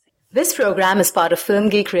This program is part of Film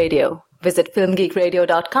Geek Radio. Visit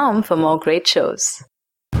filmgeekradio.com for more great shows.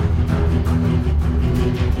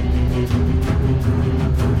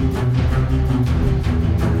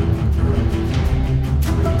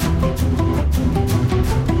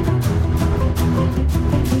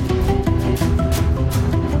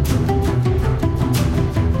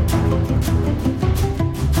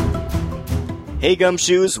 Hey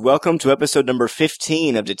Gumshoes, welcome to episode number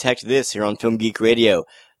 15 of Detect This here on Film Geek Radio.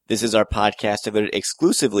 This is our podcast devoted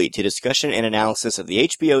exclusively to discussion and analysis of the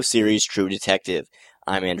HBO series True Detective.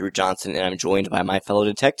 I'm Andrew Johnson, and I'm joined by my fellow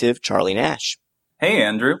detective, Charlie Nash. Hey,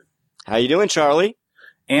 Andrew. How you doing, Charlie?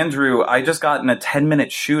 Andrew, I just got in a 10-minute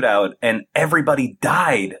shootout, and everybody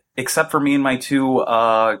died, except for me and my two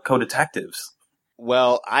co-detectives.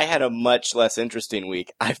 Well, I had a much less interesting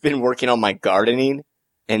week. I've been working on my gardening,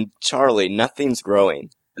 and Charlie, nothing's growing.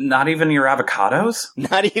 Not even your avocados?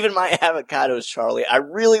 Not even my avocados, Charlie. I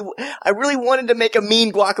really wanted to make a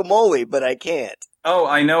mean guacamole, but I can't. Oh,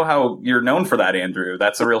 I know how you're known for that, Andrew.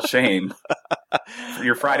 That's a real shame.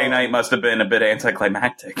 Your Friday night must have been a bit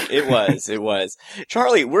anticlimactic. It was.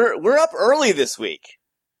 Charlie, we're up early this week.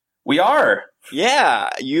 We are.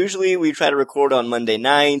 Yeah, usually we try to record on Monday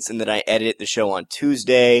nights, and then I edit the show on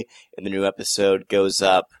Tuesday, and the new episode goes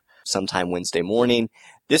up sometime Wednesday morning.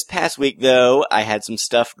 This past week, though, I had some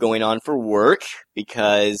stuff going on for work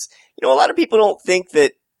because, a lot of people don't think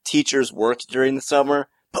that teachers worked during the summer,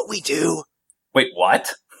 but we do. Wait,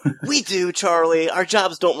 what? We do, Charlie. Our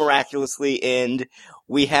jobs don't miraculously end.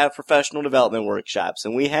 We have professional development workshops,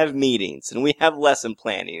 and we have meetings, and we have lesson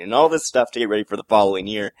planning, and all this stuff to get ready for the following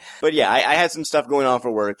year. But yeah, I had some stuff going on for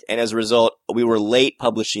work, and as a result, we were late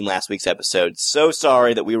publishing last week's episode. So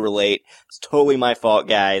sorry that we were late. It's totally my fault,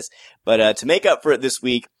 guys. But to make up for it this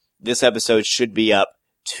week, this episode should be up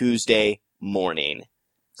Tuesday morning.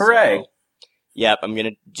 Hooray! So, yep, I'm going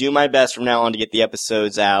to do my best from now on to get the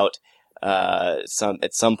episodes out at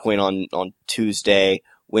some point on Tuesday,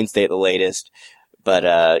 Wednesday at the latest.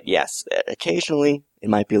 But yes, occasionally it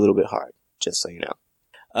might be a little bit hard, just so you know.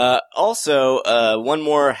 Also, one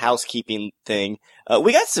more housekeeping thing.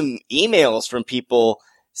 We got some emails from people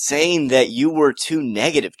saying that you were too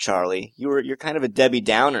negative, Charlie. You're kind of a Debbie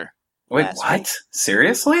Downer. Wait, what? Week.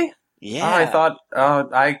 Seriously? Yeah. Oh, I thought,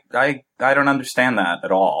 I don't understand that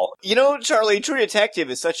at all. Charlie, True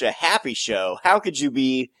Detective is such a happy show. How could you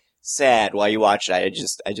be sad while you watch it?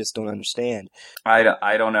 I just don't understand.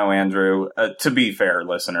 I don't know, Andrew. To be fair,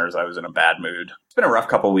 listeners, I was in a bad mood. It's been a rough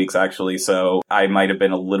couple weeks, actually, so I might have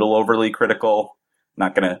been a little overly critical.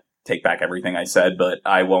 Not gonna take back everything I said, but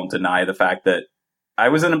I won't deny the fact that I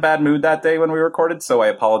was in a bad mood that day when we recorded, so I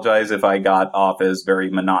apologize if I got off as very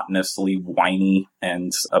monotonously whiny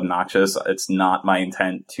and obnoxious. It's not my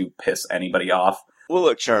intent to piss anybody off. Well,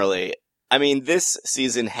 look, Charlie, I mean, this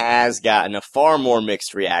season has gotten a far more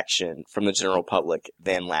mixed reaction from the general public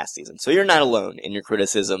than last season, so you're not alone in your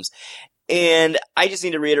criticisms. And I just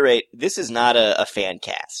need to reiterate, this is not a fan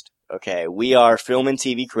cast. Okay, we are film and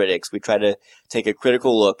TV critics. We try to take a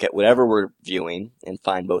critical look at whatever we're viewing and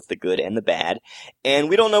find both the good and the bad. And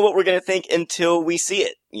we don't know what we're going to think until we see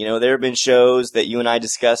it. There have been shows that you and I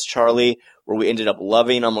discussed, Charlie, where we ended up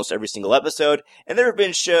loving almost every single episode. And there have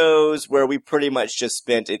been shows where we pretty much just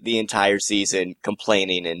spent the entire season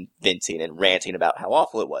complaining and venting and ranting about how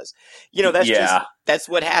awful it was. That's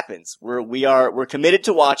what happens. We're committed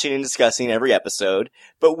to watching and discussing every episode,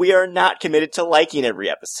 but we are not committed to liking every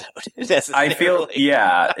episode. I feel,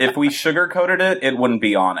 if we sugarcoated it, it wouldn't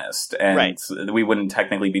be honest. And right. We wouldn't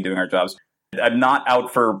technically be doing our jobs. I'm not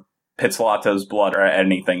out for Pizzolatto's blood or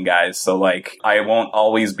anything, guys. So, I won't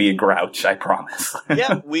always be a grouch, I promise.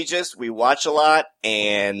 Yeah, we watch a lot,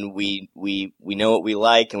 and we know what we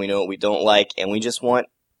like, and we know what we don't like, and we just want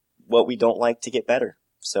what we don't like to get better.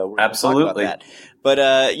 So we're absolutely. Talk about that. But,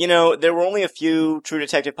 there were only a few True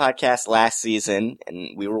Detective podcasts last season,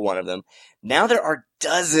 and we were one of them. Now there are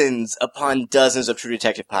dozens upon dozens of True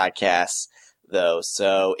Detective podcasts, though.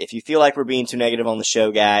 So if you feel like we're being too negative on the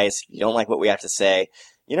show, guys, you don't like what we have to say,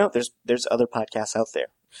 there's other podcasts out there.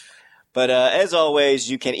 But as always,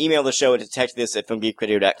 you can email the show at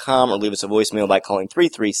detectthis@filmgeekradio.com or leave us a voicemail by calling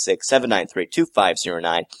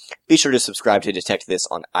 336-793-2509. Be sure to subscribe to Detect This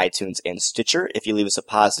on iTunes and Stitcher. If you leave us a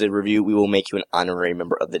positive review, we will make you an honorary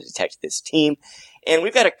member of the Detect This team. And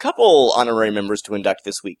we've got a couple honorary members to induct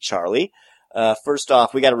this week, Charlie. First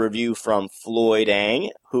off, we got a review from Floyd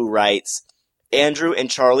Ang, who writes, Andrew and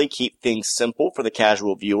Charlie keep things simple for the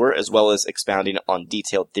casual viewer, as well as expounding on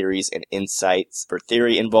detailed theories and insights for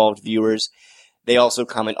theory-involved viewers. They also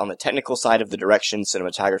comment on the technical side of the direction,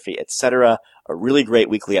 cinematography, etc. A really great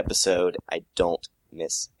weekly episode. I don't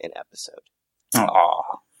miss an episode.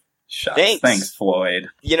 Aw. Thanks, Floyd.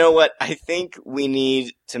 You know what? I think we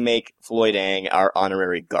need to make Floyd Ang our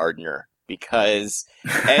honorary gardener because,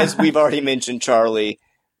 as we've already mentioned, Charlie,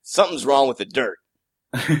 something's wrong with the dirt.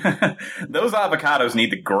 Those avocados need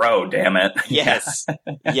to grow, damn it. Yes.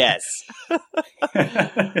 Yes.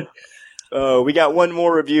 We got one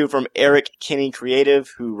more review from Eric Kinney Creative,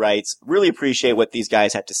 who writes, really appreciate what these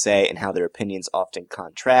guys have to say and how their opinions often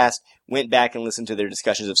contrast. Went back and listened to their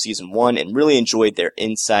discussions of season 1 and really enjoyed their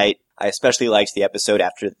insight. I especially liked the episode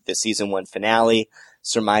after the season 1 finale,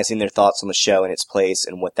 surmising their thoughts on the show and its place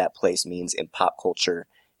and what that place means in pop culture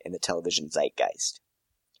and the television zeitgeist.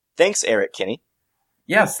 Thanks, Eric Kinney.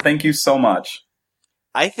 Yes, thank you so much.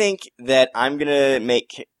 I think that I'm going to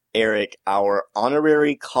make Eric our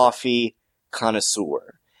honorary coffee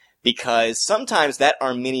connoisseur, because sometimes that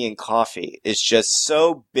Armenian coffee is just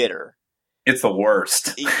so bitter. It's the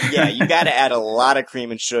worst. Yeah, you got to add a lot of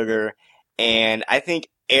cream and sugar, and I think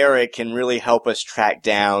Eric can really help us track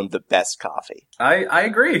down the best coffee. I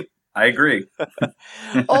agree.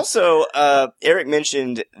 Also, Eric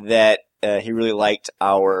mentioned that he really liked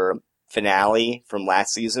our finale from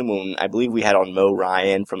last season when I believe we had on Mo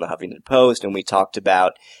Ryan from the Huffington Post, and we talked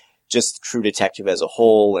about just True Detective as a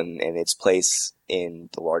whole and its place in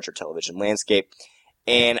the larger television landscape.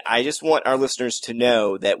 And I just want our listeners to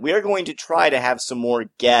know that we're going to try to have some more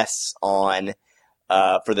guests on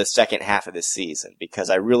for the second half of this season, because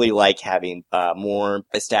I really like having more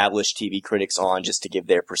established TV critics on just to give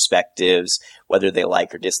their perspectives, whether they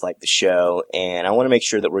like or dislike the show. And I want to make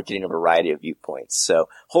sure that we're getting a variety of viewpoints. So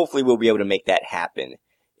hopefully we'll be able to make that happen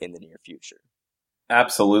in the near future.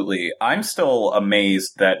 Absolutely. I'm still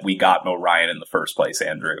amazed that we got Mo Ryan in the first place,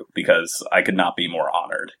 Andrew, because I could not be more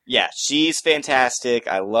honored. Yeah, she's fantastic.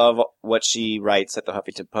 I love what she writes at the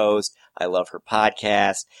Huffington Post. I love her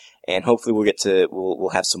podcast. And hopefully we'll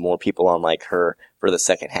have some more people on like her for the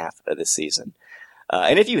second half of this season.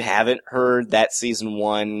 And if you haven't heard that season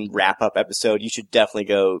 1 wrap-up episode, you should definitely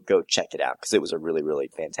go check it out, because it was a really, really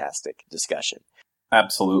fantastic discussion.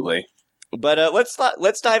 Absolutely. But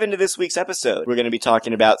let's dive into this week's episode. We're going to be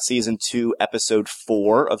talking about Season 2, Episode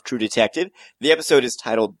 4 of True Detective. The episode is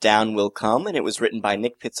titled Down Will Come, and it was written by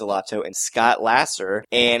Nick Pizzolatto and Scott Lasser,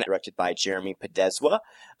 and directed by Jeremy Podeswa.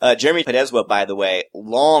 Jeremy Podeswa, by the way,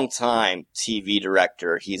 long-time TV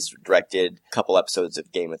director. He's directed a couple episodes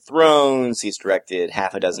of Game of Thrones. He's directed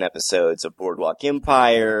half a dozen episodes of Boardwalk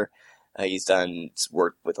Empire. He's done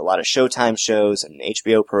work with a lot of Showtime shows and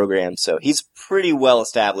HBO programs, so he's pretty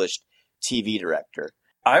well-established TV director.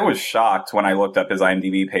 I was shocked when I looked up his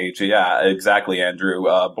IMDb page. Yeah, exactly, Andrew.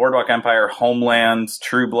 Boardwalk Empire, Homeland,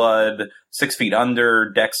 True Blood, 6 Feet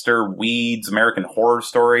Under, Dexter, Weeds, American Horror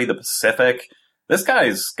Story, The Pacific. This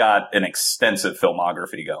guy's got an extensive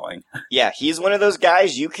filmography going. Yeah, he's one of those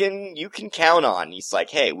guys you can count on. He's like,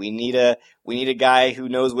 hey, we need a guy who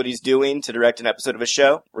knows what he's doing to direct an episode of a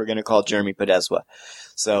show. We're going to call Jeremy Podeswa.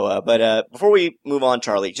 So, but before we move on,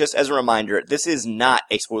 Charlie, just as a reminder, this is not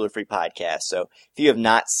a spoiler-free podcast. So if you have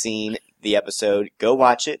not seen the episode, go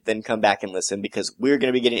watch it, then come back and listen, because we're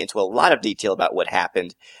going to be getting into a lot of detail about what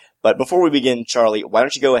happened. But before we begin, Charlie, why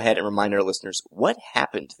don't you go ahead and remind our listeners what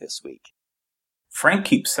happened this week? Frank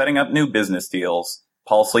keeps setting up new business deals.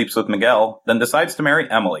 Paul sleeps with Miguel, then decides to marry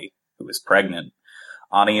Emily, who is pregnant.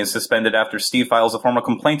 Ani is suspended after Steve files a formal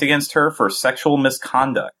complaint against her for sexual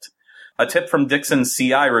misconduct. A tip from Dixon's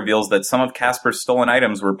CI reveals that some of Casper's stolen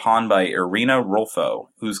items were pawned by Irina Rolfo,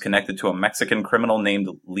 who's connected to a Mexican criminal named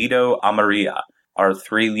Lido Amaria. Our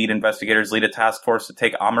 3 lead investigators lead a task force to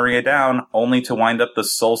take Amaria down, only to wind up the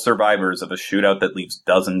sole survivors of a shootout that leaves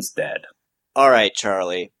dozens dead. All right,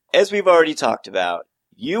 Charlie. As we've already talked about,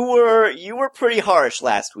 you were pretty harsh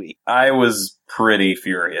last week. I was pretty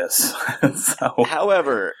furious.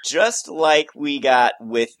 However, just like we got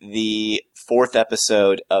with the 4th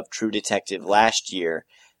episode of True Detective last year,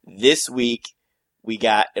 this week we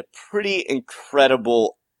got a pretty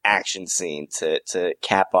incredible action scene to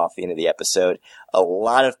cap off the end of the episode. A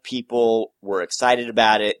lot of people were excited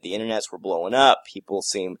about it. The internets were blowing up. People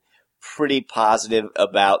seemed pretty positive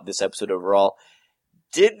about this episode overall.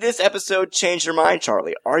 Did this episode change your mind,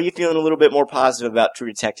 Charlie? Are you feeling a little bit more positive about True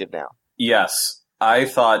Detective now? Yes. I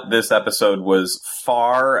thought this episode was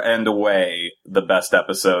far and away the best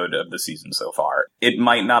episode of the season so far. It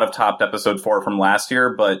might not have topped episode 4 from last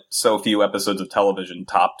year, but so few episodes of television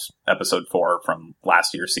topped episode 4 from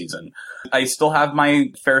last year's season. I still have my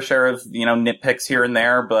fair share of, nitpicks here and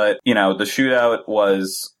there, but, the shootout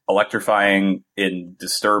was electrifying and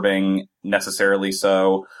disturbing, necessarily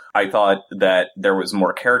so. I thought that there was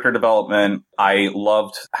more character development. I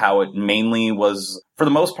loved how it mainly was, for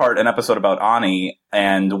the most part, an episode about Ani.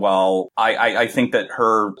 And while I think that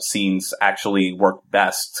her scenes actually worked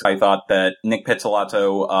best, I thought that Nick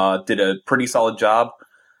Pizzolatto did a pretty solid job,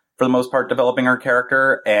 for the most part, developing her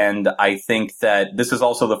character. And I think that this is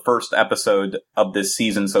also the first episode of this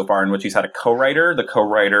season so far in which he's had a co-writer. The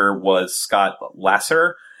co-writer was Scott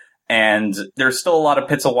Lasser. And there's still a lot of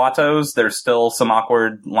Pizzolattos. There's still some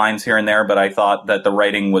awkward lines here and there, but I thought that the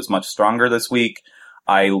writing was much stronger this week.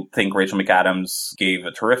 I think Rachel McAdams gave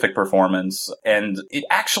a terrific performance, and it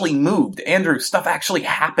actually moved. Andrew, stuff actually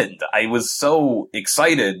happened. I was so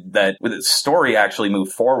excited that the story actually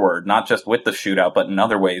moved forward, not just with the shootout, but in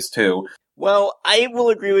other ways too. Well, I will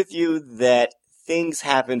agree with you that things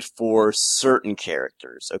happened for certain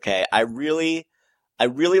characters, okay? I really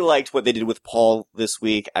liked what they did with Paul this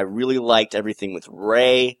week. I really liked everything with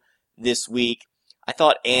Ray this week. I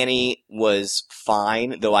thought Annie was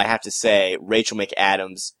fine, though I have to say Rachel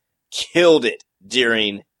McAdams killed it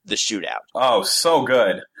during the shootout. Oh, so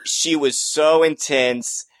good. She was so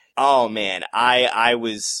intense. Oh man, I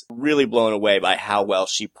was really blown away by how well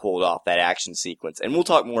she pulled off that action sequence. And we'll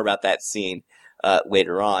talk more about that scene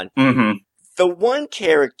later on. Mm-hmm. The one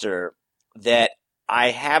character that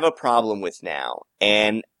I have a problem with now,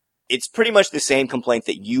 and it's pretty much the same complaint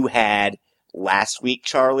that you had last week,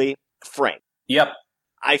 Charlie, Frank. Yep.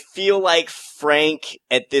 I feel like Frank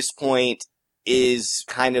at this point is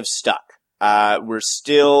kind of stuck.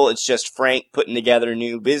 It's just Frank putting together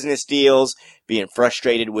new business deals, being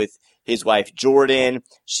frustrated with his wife Jordan.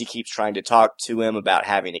 She keeps trying to talk to him about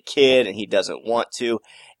having a kid and he doesn't want to.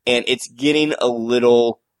 And it's getting a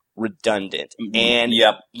little redundant. And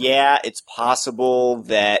yeah, it's possible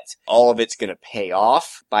that all of it's going to pay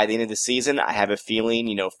off by the end of the season. I have a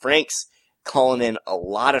feeling, Frank's calling in a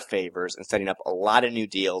lot of favors and setting up a lot of new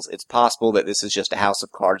deals. It's possible that this is just a house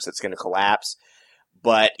of cards that's going to collapse.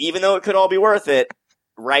 But even though it could all be worth it,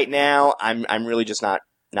 right now I'm really just not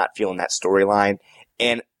feeling that storyline.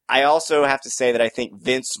 And I also have to say that I think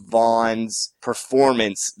Vince Vaughn's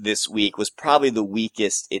performance this week was probably the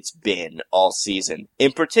weakest it's been all season.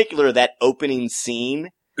 In particular, that opening scene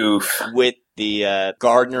with the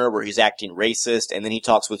gardener where he's acting racist, and then he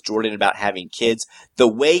talks with Jordan about having kids. The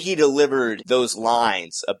way he delivered those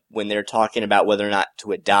lines when they're talking about whether or not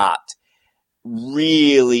to adopt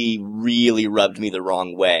really, really rubbed me the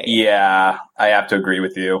wrong way. Yeah, I have to agree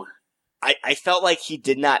with you. I felt like he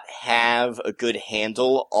did not have a good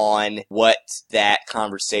handle on what that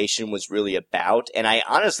conversation was really about, and I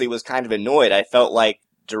honestly was kind of annoyed. I felt like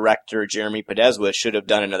director Jeremy Podeswa should have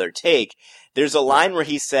done another take. There's a line where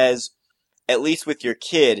he says, "At least with your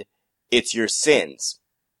kid, it's your sins."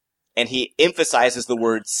 And he emphasizes the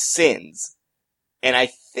word sins. And I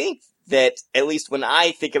think that, at least when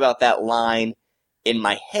I think about that line in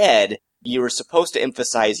my head, you were supposed to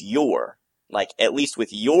emphasize your. Like, at least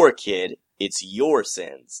with your kid, it's your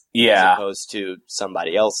sins. Yeah. As opposed to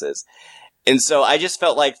somebody else's. And so I just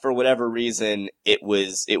felt like, for whatever reason, it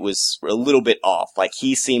was a little bit off. Like,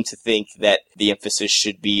 he seemed to think that the emphasis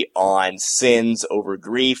should be on sins over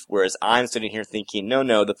grief, whereas I'm sitting here thinking,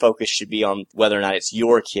 no, the focus should be on whether or not it's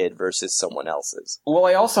your kid versus someone else's. Well,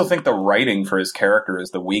 I also think the writing for his character is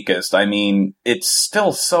the weakest. I mean, it's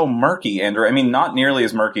still so murky, Andrew. I mean, not nearly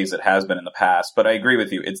as murky as it has been in the past, but I agree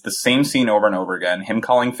with you. It's the same scene over and over again, him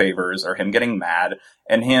calling favors or him getting mad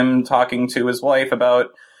and him talking to his wife about,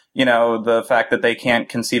 the fact that they can't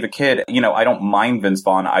conceive a kid. I don't mind Vince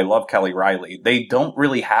Vaughn. I love Kelly Riley. They don't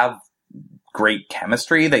really have great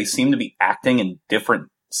chemistry. They seem to be acting in different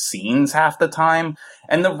scenes half the time.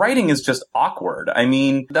 And the writing is just awkward. I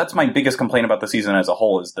mean, that's my biggest complaint about the season as a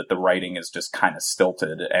whole, is that the writing is just kind of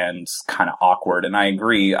stilted and kind of awkward. And I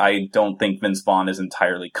agree. I don't think Vince Vaughn is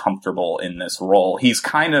entirely comfortable in this role. He's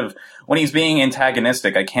kind of, when he's being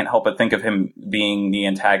antagonistic, I can't help but think of him being the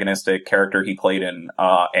antagonistic character he played in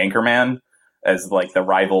Anchorman, as like the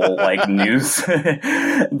rival news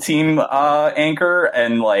team anchor.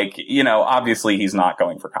 And obviously he's not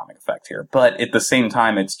going for comic effect here, but at the same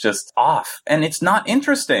time it's just off and it's not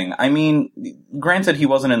interesting. I mean, granted, he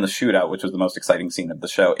wasn't in the shootout, which was the most exciting scene of the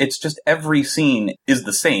show. It's just every scene is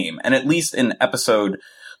the same. And at least in episode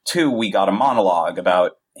 2 we got a monologue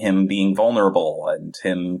about him being vulnerable and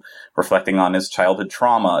him reflecting on his childhood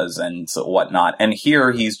traumas and whatnot. And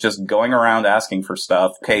here he's just going around asking for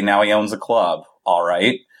stuff. Okay, now he owns a club. All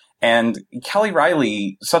right. And Kelly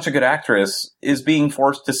Riley, such a good actress, is being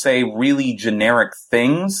forced to say really generic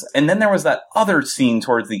things. And then there was that other scene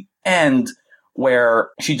towards the end where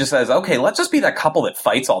she just says, okay, let's just be that couple that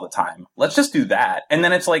fights all the time. Let's just do that. And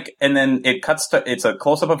then it's like, and then it cuts to, it's a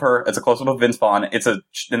close up of her, it's a close up of Vince Vaughn, and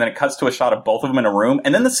then it cuts to a shot of both of them in a room,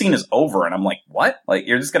 and then the scene is over, and I'm like, what? Like,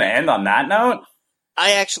 you're just gonna end on that note?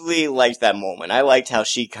 I actually liked that moment. I liked how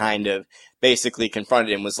she kind of basically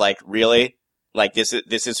confronted him, was like, really? Like, this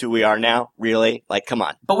is who we are now? Really? Like, come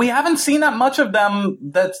on. But we haven't seen that much of them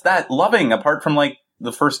that's that loving, apart from, like,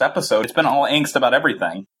 the first episode. It's been all angst about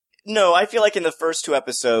everything. No, I feel like in the first 2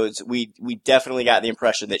 episodes, we definitely got the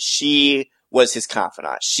impression that she was his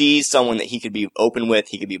confidant. She's someone that he could be open with,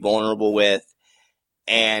 he could be vulnerable with,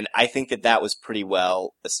 and I think that was pretty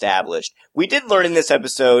well established. We did learn in this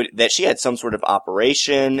episode that she had some sort of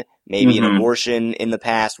operation, maybe an abortion in the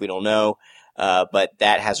past, we don't know. But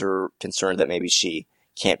that has her concerned that maybe she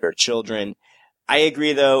can't bear children. I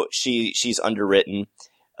agree, though, she's underwritten.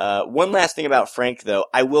 One last thing about Frank, though,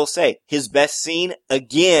 I will say, his best scene,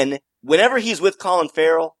 again, whenever he's with Colin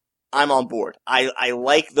Farrell, I'm on board. I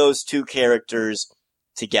like those two characters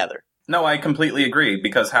together. No, I completely agree,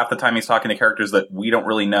 because half the time he's talking to characters that we don't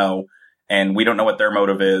really know, and we don't know what their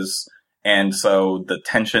motive is. And so the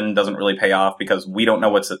tension doesn't really pay off because we don't know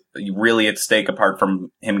what's really at stake apart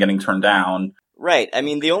from him getting turned down. Right. I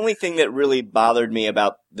mean, the only thing that really bothered me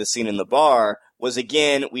about the scene in the bar was,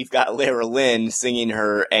 again, we've got Lara Lynn singing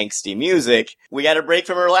her angsty music. We got a break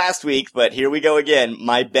from her last week, but here we go again.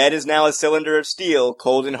 My bed is now a cylinder of steel,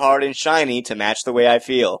 cold and hard and shiny to match the way I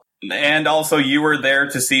feel. And also, you were there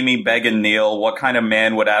to see me beg and kneel. What kind of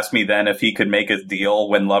man would ask me then if he could make a deal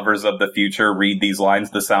when lovers of the future read these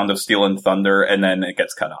lines, the sound of steel and thunder, and then it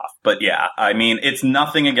gets cut off? But yeah, I mean, it's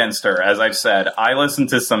nothing against her. As I've said, I listen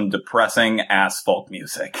to some depressing ass folk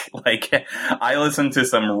music. Like, I listen to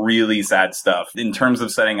some really sad stuff. In terms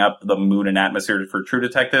of setting up the mood and atmosphere for True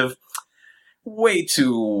Detective, way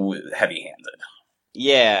too heavy-handed.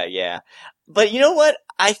 Yeah. But you know what?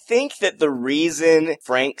 I think that the reason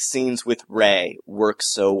Frank's scenes with Ray work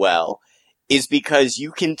so well is because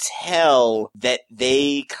you can tell that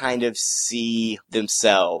they kind of see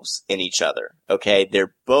themselves in each other, okay?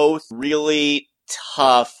 They're both really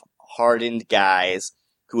tough, hardened guys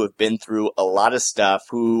who have been through a lot of stuff,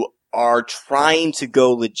 who are trying to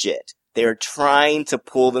go legit. They're trying to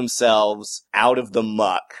pull themselves out of the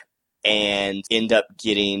muck and end up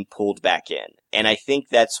getting pulled back in. And I think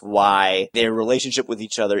that's why their relationship with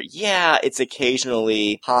each other, yeah, it's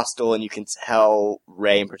occasionally hostile, and you can tell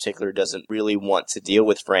Ray in particular doesn't really want to deal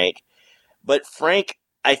with Frank. But Frank,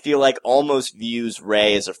 I feel like, almost views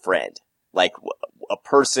Ray as a friend. Like a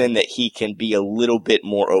person that he can be a little bit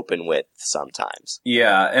more open with sometimes.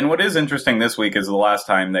 Yeah, and what is interesting this week is the last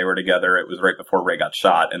time they were together, it was right before Ray got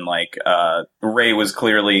shot, and Ray was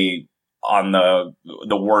clearly on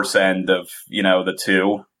the worse end of, the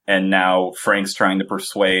two. And now Frank's trying to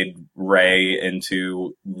persuade Ray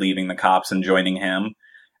into leaving the cops and joining him.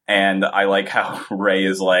 And I like how Ray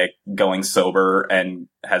is going sober and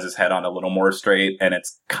has his head on a little more straight, and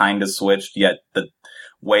it's kind of switched, yet the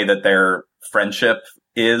way that their friendship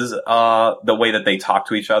is, the way that they talk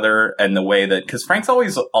to each other, and the way that, because Frank's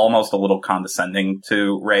always almost a little condescending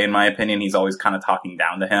to Ray, in my opinion. He's always kind of talking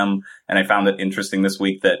down to him. And I found it interesting this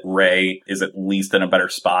week that Ray is at least in a better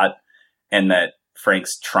spot, and that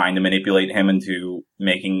Frank's trying to manipulate him into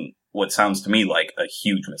making what sounds to me like a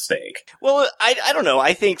huge mistake. Well, I don't know.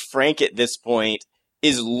 I think Frank at this point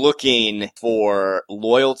is looking for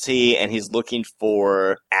loyalty, and he's looking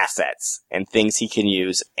for assets and things he can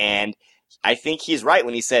use. And I think he's right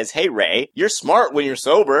when he says, hey, Ray, you're smart when you're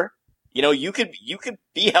sober. You could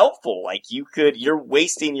be helpful. You're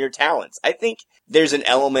wasting your talents. I think there's an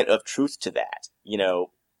element of truth to that.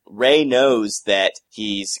 Ray knows that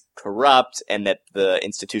he's corrupt and that the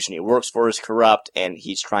institution he works for is corrupt, and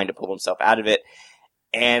he's trying to pull himself out of it.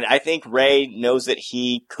 And I think Ray knows that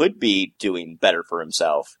he could be doing better for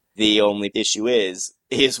himself. The only issue is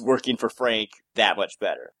working for Frank that much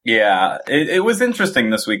better. Yeah, it was interesting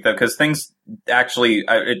this week, though, because things actually,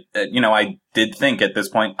 I did think at this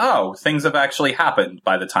point, things have actually happened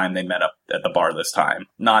by the time they met up at the bar this time.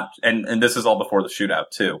 And this is all before the shootout,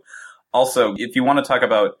 too. Also, if you want to talk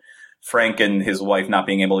about Frank and his wife not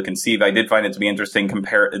being able to conceive, I did find it to be interesting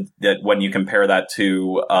that when you compare that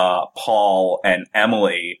to Paul and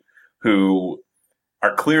Emily, who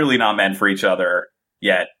are clearly not meant for each other,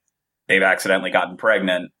 yet they've accidentally gotten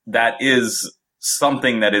pregnant. That is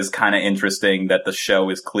something that is kind of interesting that the show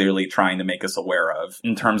is clearly trying to make us aware of,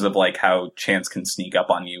 in terms of how chance can sneak up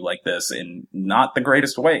on you like this in not the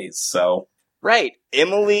greatest ways. So Right.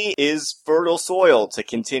 Emily is fertile soil, to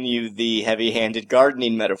continue the heavy-handed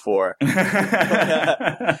gardening metaphor.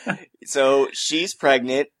 So she's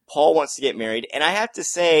pregnant. Paul wants to get married. And I have to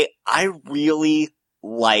say, I really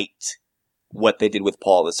liked what they did with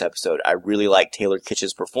Paul this episode. I really liked Taylor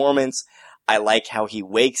Kitsch's performance. I like how he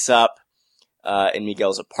wakes up in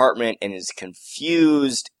Miguel's apartment and is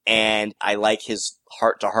confused. And I like his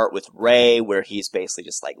heart-to-heart with Ray, where he's basically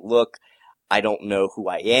just like, look, I don't know who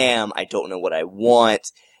I am. I don't know what I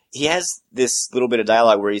want. He has this little bit of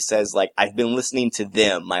dialogue where he says, like, I've been listening to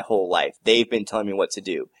them my whole life. They've been telling me what to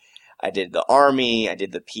do. I did the Army, I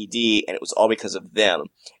did the PD, and it was all because of them.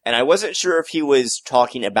 And I wasn't sure if he was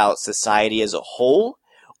talking about society as a whole,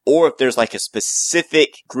 or if there's like a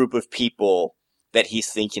specific group of people that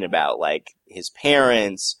he's thinking about, like his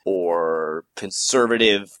parents, or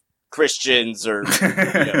conservative Christians, or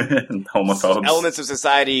homophobes, elements of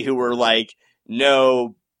society who were like,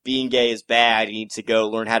 no, being gay is bad. You need to go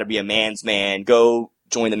learn how to be a man's man. Go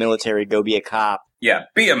join the military. Go be a cop. Yeah,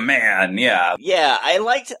 be a man. Yeah. Yeah, I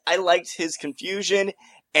liked his confusion,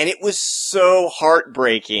 and it was so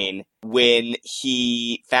heartbreaking when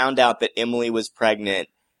he found out that Emily was pregnant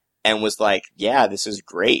and was like, yeah, this is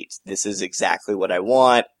great. This is exactly what I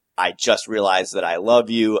want. I just realized that I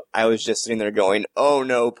love you. I was just sitting there going, oh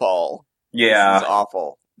no, Paul. Yeah. This is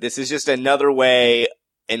awful. This is just another way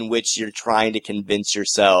in which you're trying to convince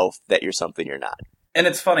yourself that you're something you're not. And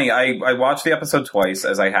it's funny, I watched the episode twice,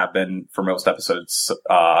 as I have been for most episodes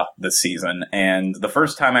this season, and the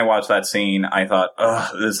first time I watched that scene, I thought,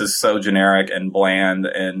 ugh, this is so generic and bland,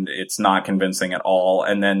 and it's not convincing at all.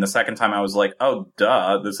 And then the second time I was like, oh,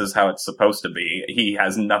 duh, this is how it's supposed to be. He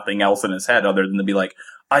has nothing else in his head other than to be like,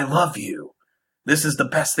 I love you. This is the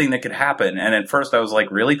best thing that could happen. And at first I was like,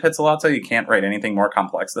 really, Pizzolatto? You can't write anything more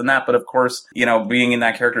complex than that. But of course, you know, being in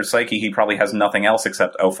that character's psyche, he probably has nothing else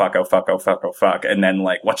except, oh fuck, oh fuck, oh fuck, oh fuck. And then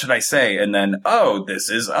like, what should I say? And then, oh, this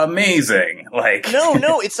is amazing. Like,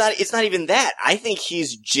 no, it's not even that. I think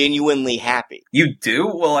he's genuinely happy. You do?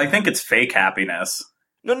 Well, I think it's fake happiness.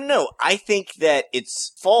 No. I think that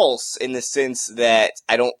it's false in the sense that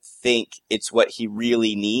I don't think it's what he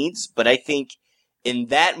really needs, but I think in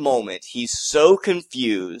that moment, he's so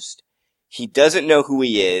confused. He doesn't know who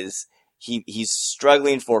he is. He's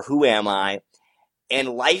struggling for who am I? And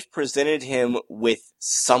life presented him with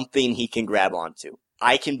something he can grab onto.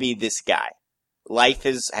 I can be this guy. Life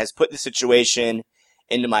has put the situation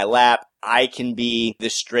into my lap. I can be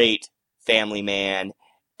the straight family man.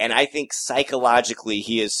 And I think psychologically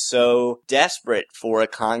he is so desperate for a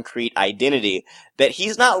concrete identity that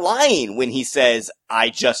he's not lying when he says, I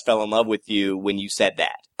just fell in love with you when you said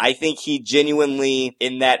that. I think he genuinely,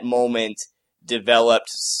 in that moment, developed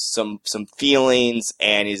some feelings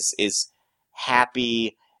and is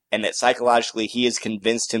happy, and that psychologically he has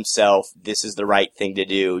convinced himself this is the right thing to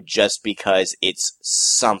do just because it's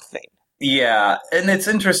something. Yeah, and it's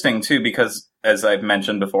interesting, too, because as I've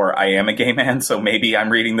mentioned before, I am a gay man, so maybe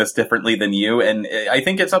I'm reading this differently than you, and I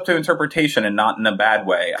think it's up to interpretation and not in a bad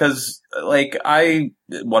way. Because, like, I,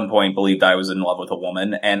 at one point, believed I was in love with a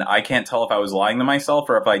woman, and I can't tell if I was lying to myself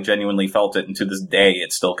or if I genuinely felt it, and to this day,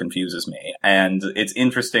 it still confuses me. And it's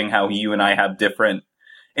interesting how you and I have different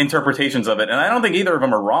interpretations of it, and I don't think either of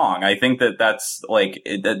them are wrong. I think that that's, like,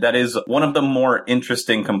 that is one of the more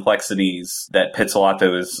interesting complexities that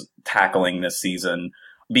Pizzolatto is tackling this season,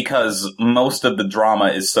 because most of the drama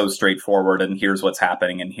is so straightforward, and here's what's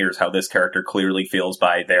happening, and here's how this character clearly feels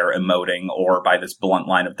by their emoting or by this blunt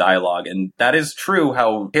line of dialogue. And that is true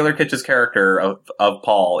how Taylor Kitsch's character of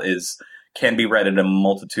Paul can be read in a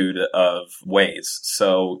multitude of ways.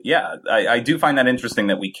 So yeah, I do find that interesting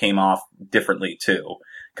that we came off differently too.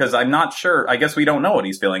 Because I'm not sure, I guess we don't know what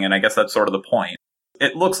he's feeling, and I guess that's sort of the point.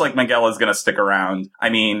 It looks like Miguel is going to stick around. I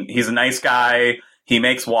mean, he's a nice guy, he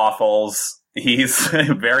makes waffles, he's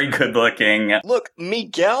very good looking. Look,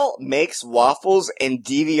 Miguel makes waffles and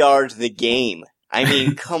DVR'd the game. I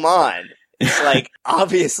mean, come on. It's like,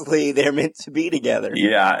 obviously, they're meant to be together.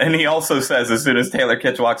 Yeah, and he also says, as soon as Taylor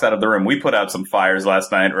Kitsch walks out of the room, we put out some fires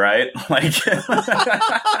last night, right? Like,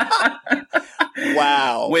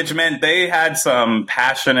 wow. Which meant they had some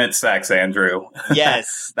passionate sex, Andrew.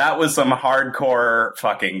 Yes. That was some hardcore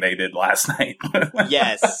fucking they did last night.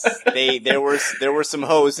 Yes. There were some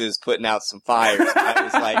hoses putting out some fires. I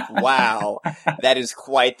was like, wow, that is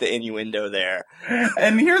quite the innuendo there.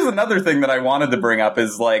 And here's another thing that I wanted to bring up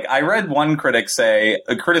is, like, I read one critic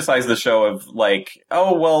criticize the show of, like,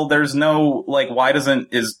 oh, well, there's no, like,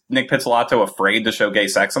 is Nick Pizzolatto afraid to show gay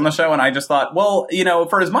sex on the show? And I just thought, well, you know,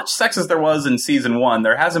 for as much sex as there was in season 1,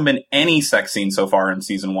 there hasn't been any sex scene so far in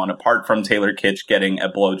season 1, apart from Taylor Kitsch getting a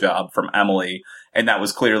blowjob from Emily. And that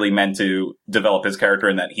was clearly meant to develop his character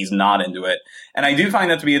and that he's not into it. And I do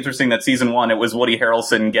find that to be interesting that season 1, it was Woody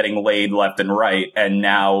Harrelson getting laid left and right. And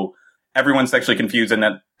now everyone's sexually confused and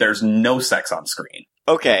that there's no sex on screen.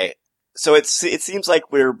 Okay. So it seems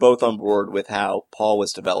like we're both on board with how Paul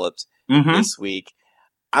was developed this week.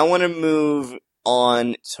 I want to move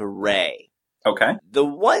on to Ray. Okay. The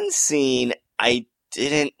one scene I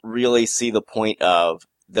didn't really see the point of,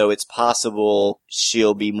 though it's possible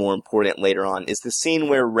she'll be more important later on, is the scene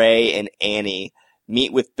where Ray and Annie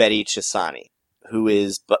meet with Betty Chisani, who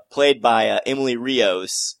is played by Emily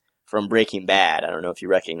Rios from Breaking Bad. I don't know if you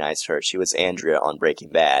recognized her. She was Andrea on Breaking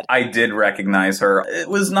Bad. I did recognize her. It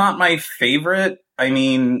was not my favorite. I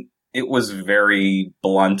mean, it was very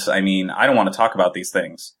blunt. I mean, I don't want to talk about these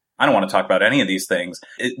things. I don't want to talk about any of these things.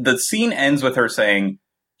 The scene ends with her saying,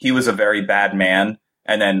 he was a very bad man,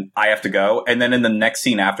 and then I have to go. And then in the next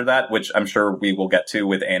scene after that, which I'm sure we will get to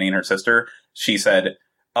with Annie and her sister, she said,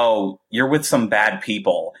 oh, you're with some bad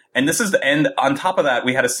people. And this is the end. On top of that,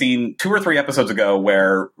 we had a scene 2 or 3 episodes ago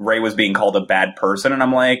where Ray was being called a bad person. And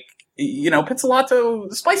I'm like,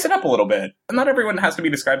 Pizzolatto, spice it up a little bit. Not everyone has to be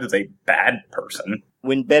described as a bad person.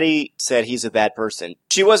 When Betty said he's a bad person,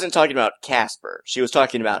 she wasn't talking about Casper. She was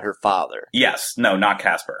talking about her father. Yes. No, not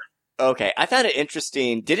Casper. Okay, I found it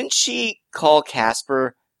interesting. Didn't she call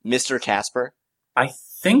Casper Mr. Casper? I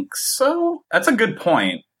think so. That's a good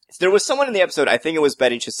point. There was someone in the episode, I think it was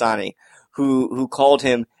Betty Chisani, who called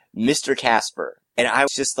him Mr. Casper. And I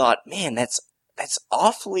just thought, man, that's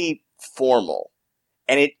awfully formal.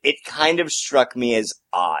 And it kind of struck me as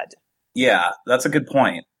odd. Yeah, that's a good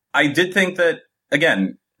point. I did think that,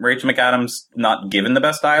 again, Rachel McAdams not given the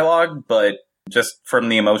best dialogue, but just from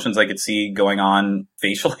the emotions I could see going on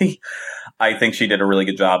facially, I think she did a really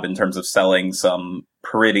good job in terms of selling some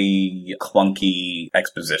pretty clunky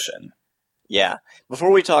exposition. Yeah.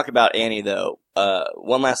 Before we talk about Annie, though,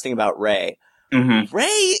 one last thing about Ray. Mm-hmm.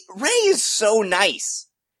 Ray is so nice.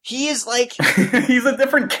 He is like... He's a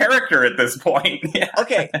different character at this point. Yeah.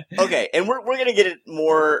 Okay. And we're going to get it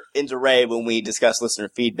more into Ray when we discuss listener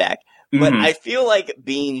feedback. But I feel like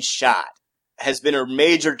being shot has been a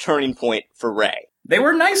major turning point for Ray. They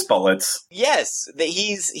were nice bullets. Yes.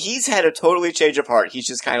 He's had a totally change of heart. He's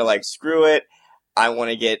just kind of like, screw it. I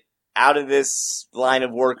want to get out of this line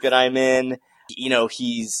of work that I'm in.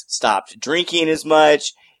 He's stopped drinking as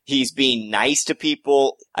much. He's being nice to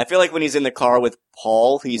people. I feel like when he's in the car with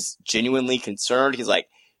Paul, he's genuinely concerned. He's like,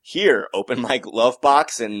 here, open my glove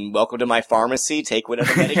box and welcome to my pharmacy. Take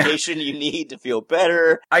whatever medication you need to feel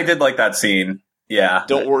better. I did like that scene. Yeah.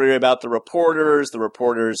 Don't worry about the reporters. The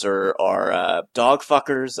reporters are dog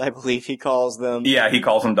fuckers, I believe he calls them. Yeah, he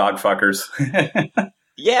calls them dog fuckers.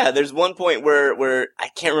 Yeah, there's one point where I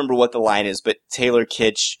can't remember what the line is, but Taylor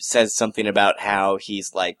Kitsch says something about how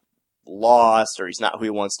he's like lost or he's not who he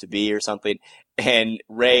wants to be or something. And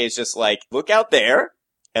Ray is just like, look out there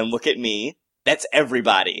and look at me. That's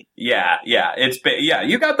everybody. Yeah.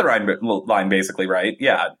 You got the line basically right.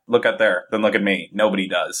 Yeah, look out there, then look at me. Nobody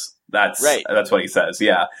does. That's right. That's what he says.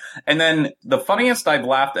 Yeah. And then the funniest I've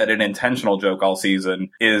laughed at an intentional joke all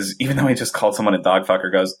season is, even though he just called someone a dog fucker,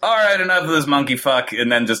 goes, all right, enough of this monkey fuck, and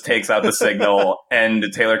then just takes out the signal, and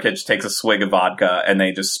Taylor Kitsch takes a swig of vodka, and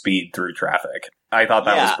they just speed through traffic. I thought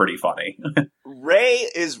that was pretty funny. Ray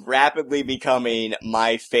is rapidly becoming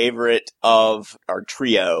my favorite of our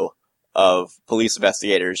trio of police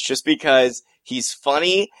investigators, just because he's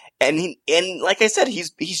funny, and like I said,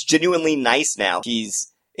 he's genuinely nice now. He's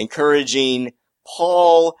encouraging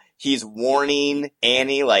Paul. He's warning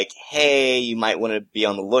Annie, like, hey, you might want to be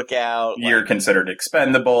on the lookout. You're considered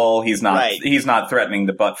expendable. He's not. Right. He's not threatening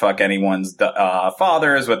to butt fuck anyone's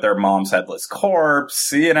fathers with their mom's headless corpse.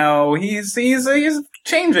 He's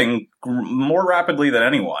changing more rapidly than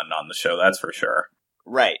anyone on the show. That's for sure.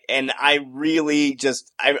 Right, and I'm really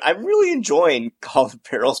enjoying Colin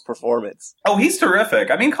Farrell's performance. Oh, he's terrific.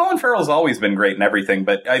 I mean, Colin Farrell's always been great in everything,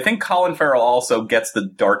 but I think Colin Farrell also gets the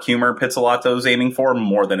dark humor Pizzolatto's aiming for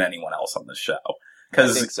more than anyone else on the show.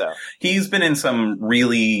 Because he's been in some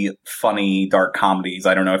really funny dark comedies.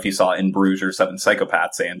 I don't know if you saw In Bruges or Seven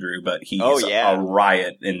Psychopaths, Andrew, but he's a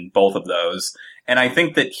riot in both of those. And I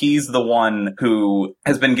think that he's the one who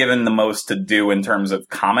has been given the most to do in terms of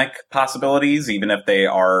comic possibilities, even if they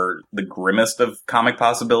are the grimmest of comic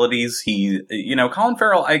possibilities. Colin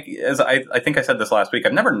Farrell, I think I said this last week,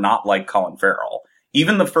 I've never not liked Colin Farrell.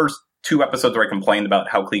 Even the first 2 episodes where I complained about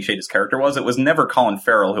how cliched his character was, it was never Colin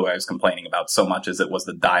Farrell who I was complaining about so much as it was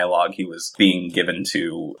the dialogue he was being given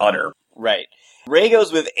to utter. Right. Ray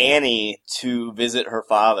goes with Annie to visit her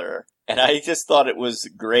father. And I just thought it was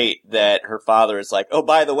great that her father is like, oh,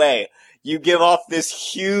 by the way, you give off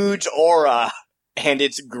this huge aura and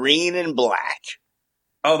it's green and black.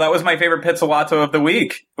 Oh, that was my favorite Pizzolatto of the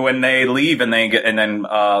week. When they leave and then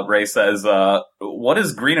Ray says, what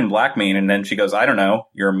does green and black mean? And then she goes, I don't know,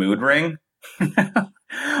 your mood ring?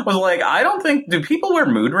 I was like, do people wear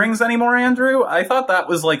mood rings anymore, Andrew? I thought that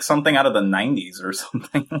was like something out of the 90s or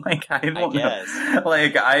something. Like, I don't know.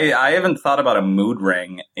 Like, I haven't thought about a mood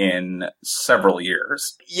ring in several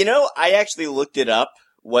years. You know, I actually looked it up,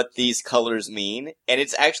 what these colors mean, and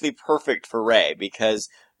it's actually perfect for Ray, because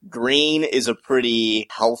green is a pretty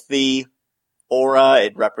healthy aura.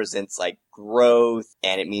 It represents like growth,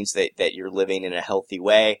 and it means that you're living in a healthy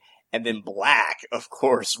way. And then black, of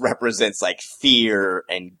course, represents like fear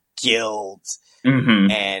and guilt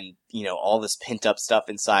and, you know, all this pent up stuff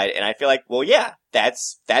inside. And I feel like, well, yeah,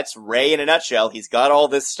 that's Ray in a nutshell. He's got all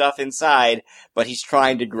this stuff inside, but he's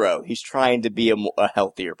trying to grow. He's trying to be a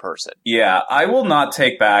healthier person. Yeah, I will not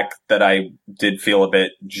take back that I did feel a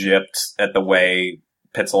bit gypped at the way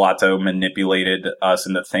Pizzolatto manipulated us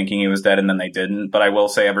into thinking he was dead, and then they didn't. But I will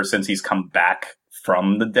say, ever since he's come back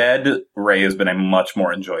from the dead, Ray has been a much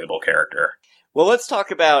more enjoyable character. Well, let's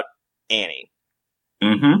talk about Annie.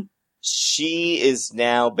 Mm-hmm. She is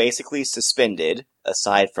now basically suspended,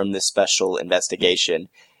 aside from this special investigation,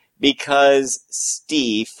 because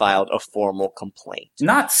Steve filed a formal complaint.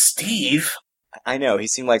 Not Steve! I know, he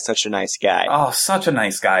seemed like such a nice guy. Oh, such a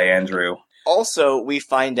nice guy, Andrew. Also, we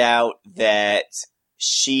find out that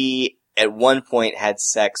she, at one point, had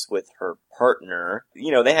sex with her partner.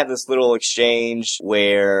 You know, they have this little exchange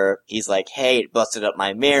where he's like, hey, it busted up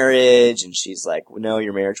my marriage. And she's like, well, no,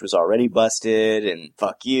 your marriage was already busted, and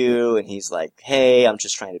fuck you. And he's like, hey, I'm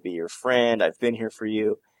just trying to be your friend. I've been here for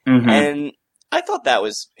you. Mm-hmm. And I thought that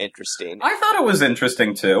was interesting. I thought it was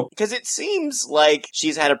interesting, too. Because it seems like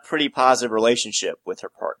she's had a pretty positive relationship with her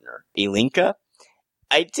partner, Ilinka.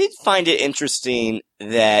 I did find it interesting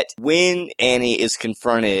that when Annie is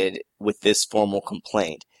confronted with this formal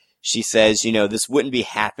complaint, she says, you know, this wouldn't be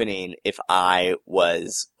happening if I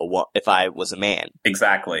was a man.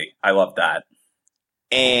 Exactly. I love that.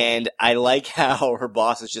 And I like how her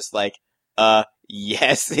boss is just like,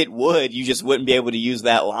 yes, it would. You just wouldn't be able to use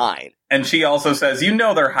that line. And she also says, you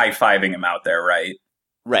know, they're high-fiving him out there, right?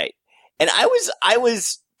 Right. And I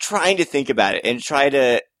was trying to think about it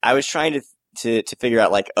and I was trying to figure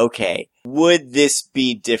out, like, okay, would this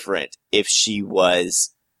be different if she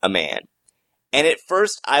was a man? And at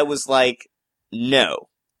first I was like, no,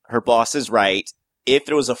 her boss is right. If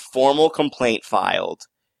there was a formal complaint filed,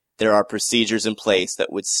 there are procedures in place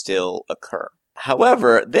that would still occur.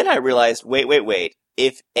 However, then I realized, wait.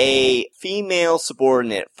 If a female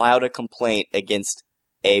subordinate filed a complaint against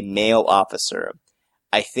a male officer,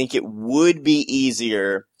 I think it would be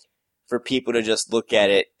easier for people to just look at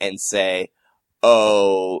it and say,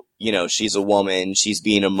 oh, you know, she's a woman, she's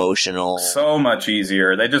being emotional. So much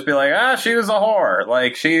easier. They'd just be like, she was a whore.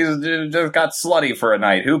 Like, she's just got slutty for a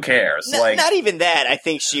night. Who cares? Not even that. I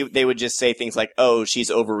think they would just say things like, oh,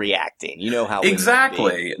 she's overreacting. You know how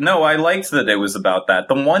exactly. No, I liked that it was about that.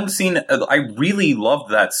 The one scene, I really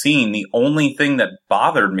loved that scene. The only thing that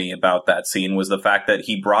bothered me about that scene was the fact that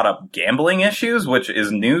he brought up gambling issues, which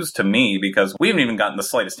is news to me because we haven't even gotten the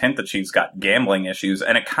slightest hint that she's got gambling issues,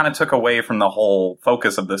 and it kind of took away from the whole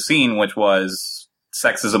focus of the scene, which was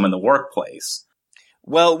sexism in the workplace.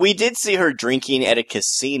 Well, we did see her drinking at a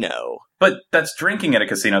casino. But that's drinking at a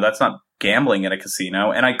casino. That's not gambling at a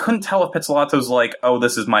casino. And I couldn't tell if Pizzolatto's like, oh,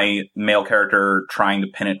 this is my male character trying to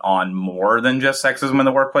pin it on more than just sexism in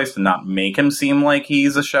the workplace to not make him seem like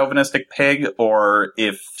he's a chauvinistic pig, or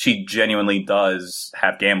if she genuinely does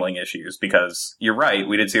have gambling issues. Because you're right,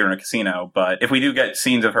 we did see her in a casino, but if we do get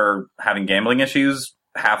scenes of her having gambling issues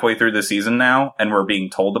halfway through the season now, and we're being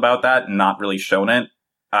told about that and not really shown it,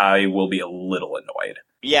 I will be a little annoyed.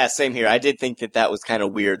 Yeah, same here. I did think that was kind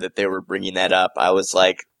of weird that they were bringing that up. I was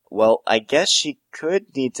like, well, I guess she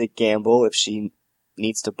could need to gamble if she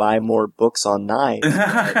needs to buy more books on knives.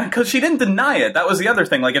 Because she didn't deny it. That was the other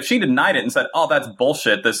thing. Like, if she denied it and said, oh, that's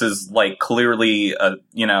bullshit, this is, like, clearly,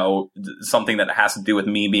 something that has to do with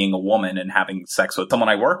me being a woman and having sex with someone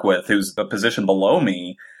I work with who's a position below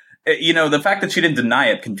me, you know, the fact that she didn't deny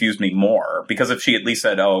it confused me more, because if she at least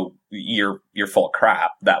said, oh, you're full of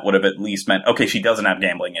crap, that would have at least meant, okay, she doesn't have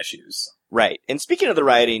gambling issues. Right. And speaking of the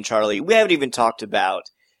writing, Charlie, we haven't even talked about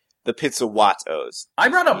the Pizzolattos. I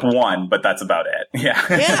brought up one, but that's about it. Yeah.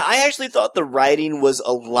 Yeah, I actually thought the writing was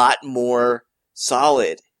a lot more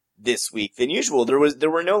solid this week than usual. There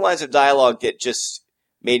were no lines of dialogue that just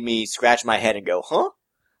made me scratch my head and go, huh?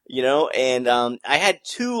 You know, and I had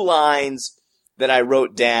 2 lines that I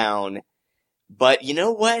wrote down, but you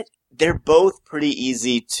know what? They're both pretty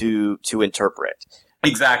easy to interpret.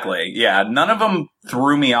 Exactly. Yeah. None of them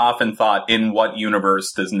threw me off and thought, in what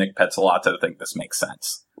universe does Nick Pizzolatto think this makes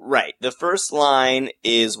sense? Right. The first line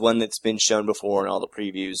is one that's been shown before in all the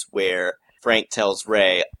previews where Frank tells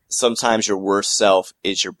Ray, sometimes your worst self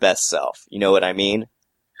is your best self. You know what I mean?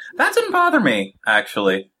 That didn't bother me,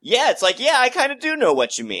 actually. Yeah, it's like, yeah, I kind of do know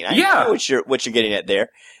what you mean. I know what you're getting at there.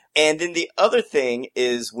 And then the other thing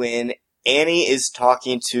is when Annie is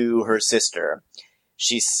talking to her sister,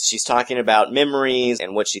 she's talking about memories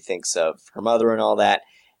and what she thinks of her mother and all that.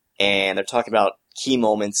 And they're talking about key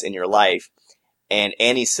moments in your life. And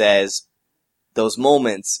Annie says, those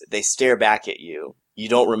moments, they stare back at you. You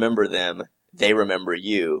don't remember them. They remember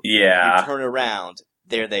you. Yeah. You turn around.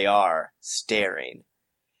 There they are, staring.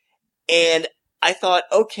 And I thought,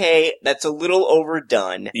 okay, that's a little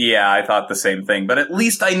overdone. Yeah, I thought the same thing. But at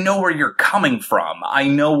least I know where you're coming from. I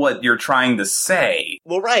know what you're trying to say.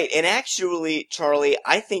 Well, right. And actually, Charlie,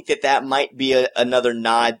 I think that might be another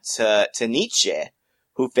nod to Nietzsche,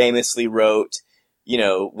 who famously wrote, you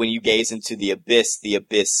know, when you gaze into the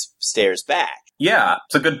abyss stares back. Yeah,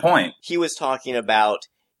 it's a good point. He was talking about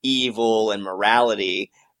evil and morality,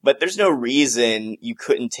 but there's no reason you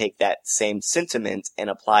couldn't take that same sentiment and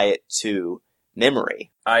apply it to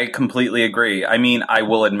memory. I completely agree. I mean, I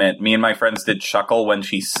will admit, me and my friends did chuckle when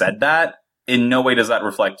she said that. In no way does that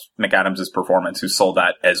reflect McAdams' performance, who sold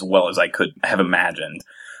that as well as I could have imagined.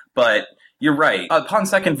 But you're right. Upon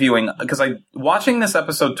second viewing, because watching this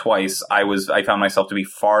episode twice, I found myself to be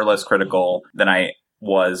far less critical than I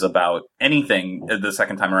was about anything the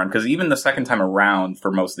second time around. Because even the second time around,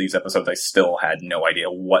 for most of these episodes, I still had no idea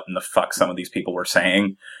what in the fuck some of these people were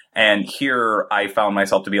saying. And here, I found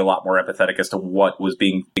myself to be a lot more empathetic as to what was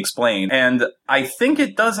being explained. And I think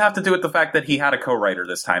it does have to do with the fact that he had a co-writer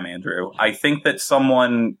this time, Andrew. I think that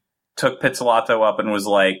someone took Pizzolatto up and was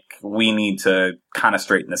like, we need to kind of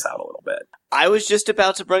straighten this out a little bit. I was just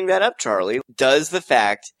about to bring that up, Charlie. Does the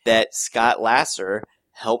fact that Scott Lasser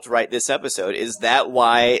helped write this episode, is that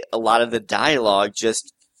why a lot of the dialogue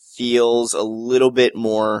just feels a little bit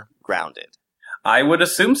more grounded? I would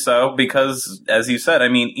assume so, because, as you said, I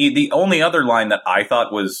mean, the only other line that I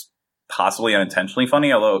thought was possibly unintentionally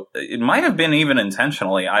funny, although it might have been even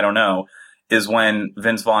intentionally, I don't know, is when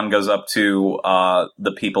Vince Vaughn goes up to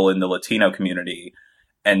the people in the Latino community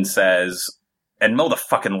and says, and mow the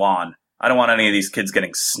fucking lawn. I don't want any of these kids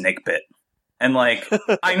getting snake bit. And, like,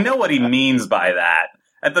 I know what he means by that.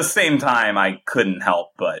 At the same time, I couldn't help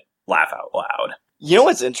but laugh out loud. You know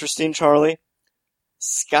what's interesting, Charlie?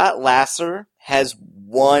 Scott Lasser has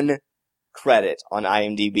one credit on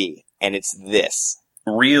IMDb, and it's this.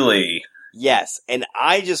 Really? Yes, and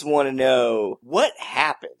I just want to know what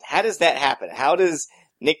happened. How does that happen? How does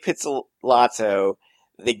Nick Pizzolatto,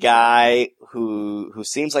 the guy who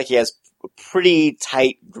seems like he has a pretty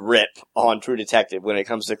tight grip on True Detective when it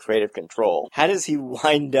comes to creative control, how does he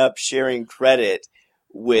wind up sharing credit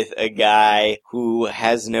with a guy who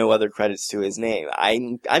has no other credits to his name?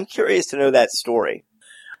 I'm curious to know that story.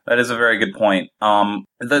 That is a very good point.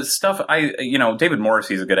 The stuff David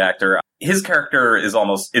Morrissey's a good actor. His character is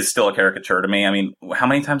still a caricature to me. I mean, how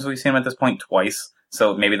many times have we seen him at this point? Twice.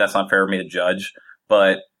 So maybe that's not fair for me to judge,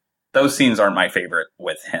 but those scenes aren't my favorite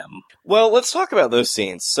with him. Well, let's talk about those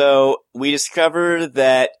scenes. So we discovered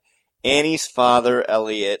that Annie's father,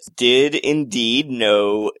 Elliot, did indeed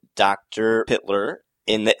know Dr. Pittler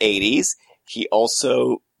in the 80s. He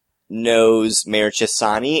also knows Mayor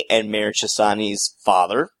Chisani and Mayor Chisani's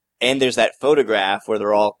father. And there's that photograph where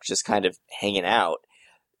they're all just kind of hanging out.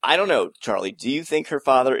 I don't know, Charlie, do you think her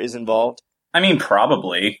father is involved? I mean,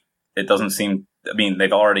 probably. It doesn't seem... I mean,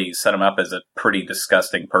 they've already set him up as a pretty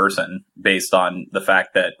disgusting person based on the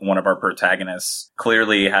fact that one of our protagonists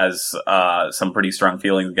clearly has some pretty strong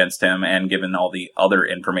feelings against him, and given all the other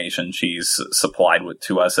information she's supplied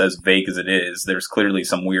to us, as vague as it is, there's clearly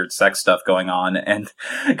some weird sex stuff going on. And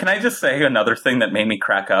can I just say another thing that made me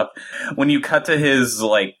crack up? When you cut to his,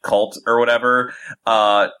 like, cult or whatever,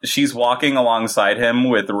 she's walking alongside him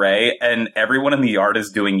with Ray, and everyone in the yard is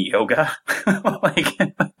doing yoga.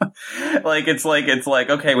 It's like,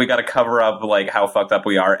 okay, we gotta cover up, like, how fucked up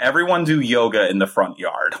we are. Everyone do yoga in the front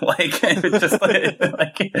yard. Like, it's just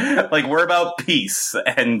like we're about peace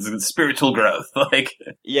and spiritual growth. Like,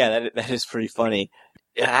 yeah, that is pretty funny.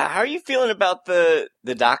 How are you feeling about the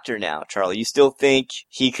doctor now, Charlie? You still think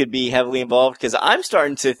he could be heavily involved? Because I'm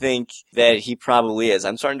starting to think that he probably is.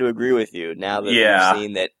 I'm starting to agree with you now that we've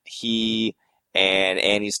seen that he and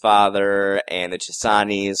Annie's father and the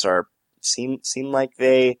Chisanis seem like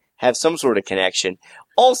they have some sort of connection.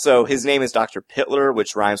 Also, his name is Dr. Pittler,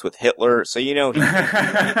 which rhymes with Hitler, so Yeah,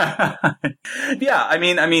 I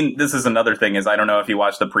mean, this is another thing is I don't know if you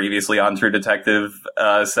watched the previously on True Detective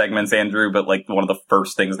segments, Andrew, but like one of the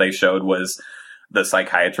first things they showed was the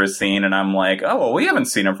psychiatrist scene, and I'm like, oh, well, we haven't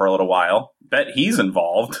seen him for a little while. Bet he's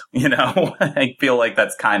involved, you know? I feel like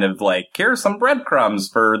that's kind of like, here's some breadcrumbs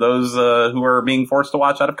for those who are being forced to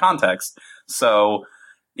watch out of context. So,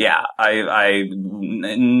 yeah, I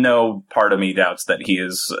no part of me doubts that he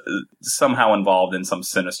is somehow involved in some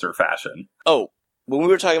sinister fashion. Oh, when we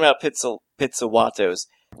were talking about Pizzicatos,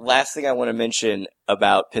 last thing I want to mention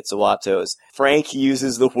about Pizzicatos, Frank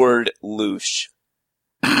uses the word louche.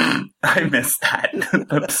 I missed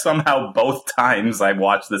that. Somehow both times I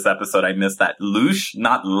watched this episode, I missed that. Louche,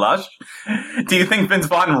 not lush? Do you think Vince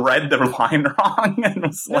Vaughn read the line wrong? And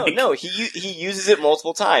was No, he uses it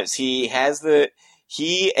multiple times. He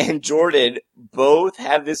and Jordan both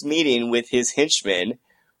have this meeting with his henchmen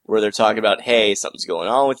where they're talking about, hey, something's going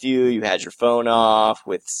on with you. You had your phone off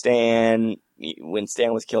with Stan when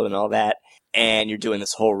Stan was killed and all that. And you're doing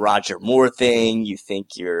this whole Roger Moore thing. You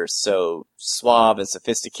think you're so suave and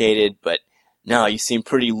sophisticated, but no, you seem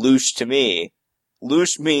pretty louche to me.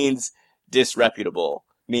 Louche means disreputable.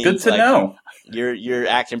 Means good to know. You're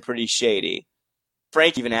acting pretty shady.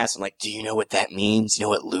 Frank even asked him, like, do you know what that means? You know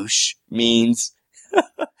what louche means?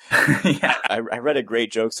 Yeah. I read a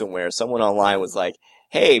great joke somewhere. Someone online was like,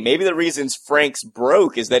 hey, maybe the reasons Frank's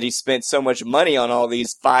broke is that he spent so much money on all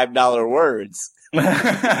these $5 words.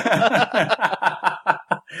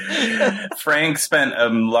 Frank spent a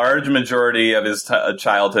large majority of his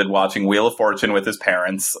childhood watching Wheel of Fortune with his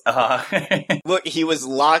parents. Look, he was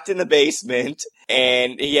locked in the basement,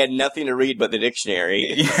 and he had nothing to read but the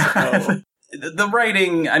dictionary. Yeah. So. The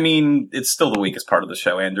writing, I mean, it's still the weakest part of the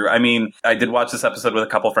show, Andrew. I mean, I did watch this episode with a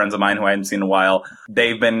couple friends of mine who I hadn't seen in a while.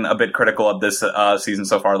 They've been a bit critical of this season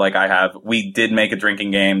so far, like I have. We did make a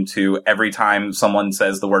drinking game to every time someone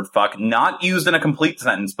says the word fuck, not used in a complete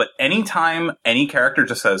sentence, but anytime any character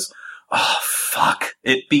just says, oh, fuck.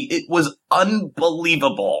 It was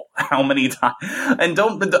unbelievable how many times. And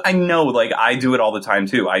I know, like, I do it all the time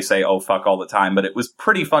too. I say, oh, fuck all the time, but it was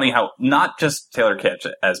pretty funny how not just Taylor Kitsch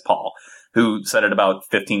as Paul, who said it about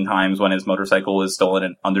 15 times when his motorcycle was stolen,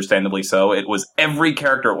 and understandably so. It was every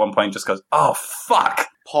character at one point just goes, oh, fuck.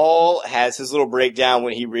 Paul has his little breakdown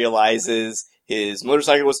when he realizes his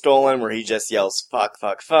motorcycle was stolen, where he just yells, fuck,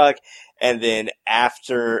 fuck, fuck. And then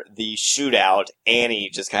after the shootout, Annie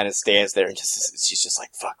just kind of stands there and she's just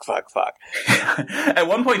like, fuck, fuck, fuck. At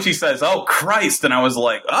one point she says, oh, Christ. And I was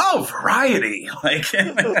like, oh, variety. Like,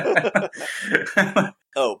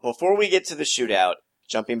 oh, before we get to the shootout,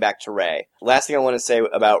 jumping back to Ray. Last thing I want to say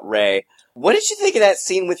about Ray. What did you think of that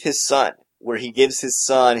scene with his son, where he gives his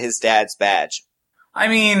son his dad's badge? I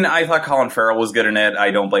mean, I thought Colin Farrell was good in it.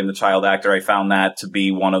 I don't blame the child actor. I found that to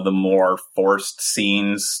be one of the more forced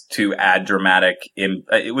scenes to add dramatic.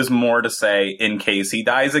 It was more to say, in case he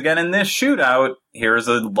dies again in this shootout, here's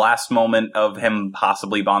a last moment of him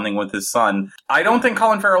possibly bonding with his son. I don't think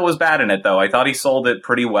Colin Farrell was bad in it, though. I thought he sold it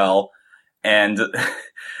pretty well. And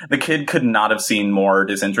the kid could not have seemed more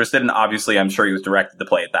disinterested, and obviously I'm sure he was directed to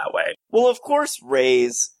play it that way. Well, of course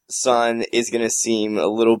Ray's son is going to seem a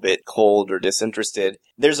little bit cold or disinterested.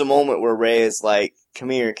 There's a moment where Ray is like, come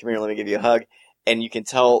here, let me give you a hug, and you can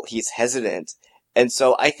tell he's hesitant. And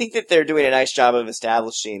so I think that they're doing a nice job of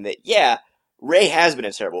establishing that, yeah, Ray has been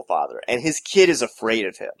a terrible father, and his kid is afraid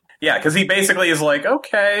of him. Yeah, because he basically is like,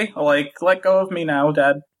 okay, like, let go of me now,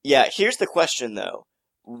 Dad. Yeah, here's the question, though.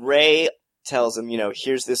 Ray tells him,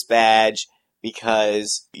 here's this badge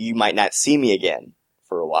because you might not see me again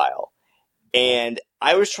for a while. And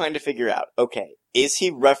I was trying to figure out, okay, is he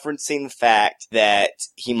referencing the fact that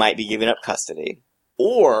he might be giving up custody?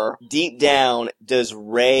 Or, deep down, does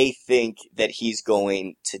Ray think that he's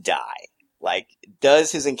going to die? Like,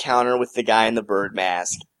 does his encounter with the guy in the bird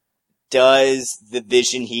mask, does the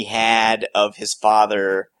vision he had of his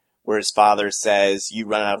father, where his father says, you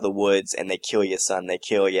run out of the woods and they kill you, son, they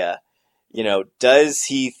kill you, does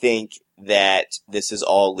he think that this is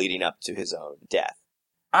all leading up to his own death?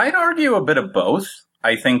 I'd argue a bit of both.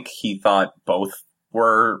 I think he thought both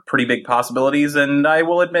were pretty big possibilities, and I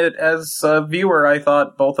will admit, as a viewer, I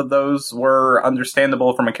thought both of those were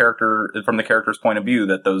understandable from the character's point of view,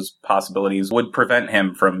 that those possibilities would prevent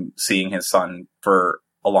him from seeing his son for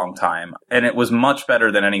a long time. And it was much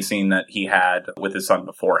better than any scene that he had with his son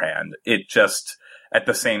beforehand. It just, at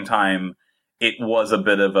the same time, it was a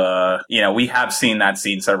bit of a, we have seen that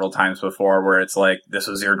scene several times before where it's like, this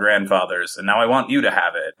was your grandfather's and now I want you to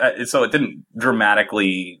have it. So it didn't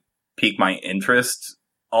dramatically pique my interest,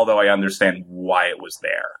 although I understand why it was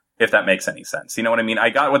there. if that makes any sense. You know what I mean? I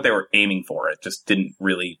got what they were aiming for. It just didn't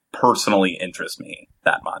really personally interest me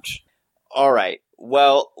that much. All right.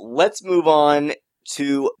 Well, let's move on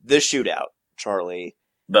to the shootout, Charlie.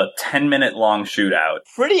 The 10-minute long shootout.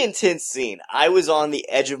 Pretty intense scene. I was on the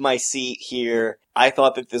edge of my seat here. I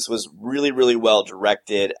thought that this was really, really well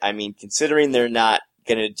directed. I mean, considering they're not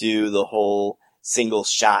going to do the whole single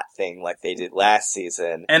shot thing like they did last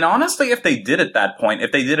season. And honestly, if they did at that point,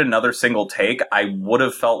 if they did another single take, I would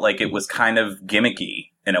have felt like it was kind of gimmicky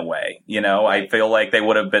in a way. You know, I feel like they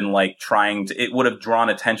would have been like it would have drawn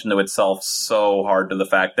attention to itself so hard to the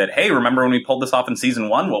fact that, hey, remember when we pulled this off in season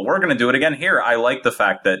 1? Well, we're going to do it again here. I like the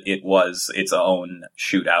fact that it was its own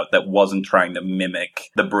shootout that wasn't trying to mimic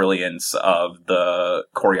the brilliance of the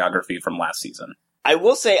choreography from last season. I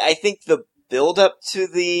will say, I think the build up to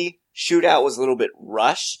the shootout was a little bit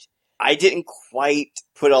rushed. I didn't quite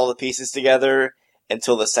put all the pieces together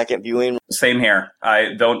until the second viewing. Same here.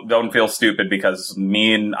 I don't feel stupid because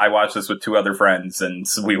I watched this with 2 other friends and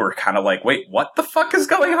we were kind of like, wait, what the fuck is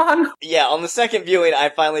going on? Yeah, on the second viewing, I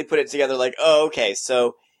finally put it together like, oh, okay,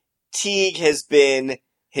 so Teague has been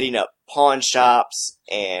hitting up pawn shops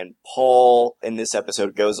and Paul in this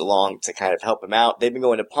episode goes along to kind of help him out. They've been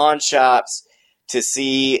going to pawn shops to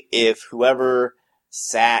see if whoever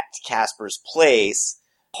sacked Casper's place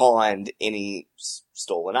pawned any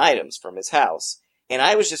stolen items from his house. And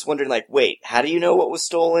I was just wondering, like, wait, how do you know what was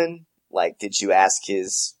stolen? Like, did you ask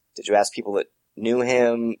people that knew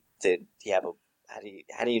him? Did he have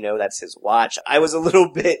how do you know that's his watch? I was a little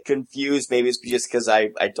bit confused. Maybe it's just because I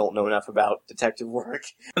don't know enough about detective work.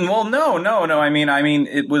 Well, no. I mean,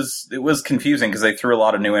 it was confusing because they threw a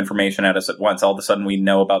lot of new information at us at once. All of a sudden, we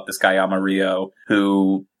know about this guy Amarillo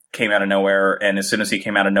who came out of nowhere, and as soon as he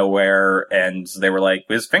came out of nowhere and they were like,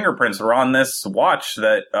 his fingerprints were on this watch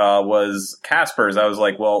that was Casper's, I was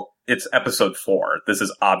like, well, it's episode 4. This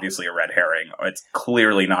is obviously a red herring. It's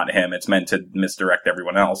clearly not him. It's meant to misdirect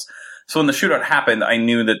everyone else. So when the shootout happened, I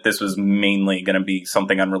knew that this was mainly going to be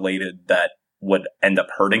something unrelated that would end up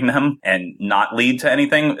hurting them and not lead to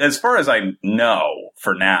anything, as far as I know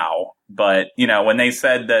for now. But, you know, when they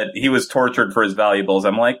said that he was tortured for his valuables,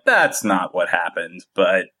 I'm like, that's not what happened.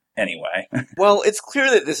 But anyway. Well, it's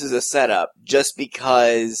clear that this is a setup just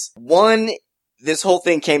because, one, this whole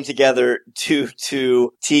thing came together to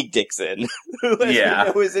Teague Dixon, who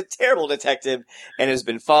is a terrible detective and has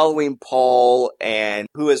been following Paul and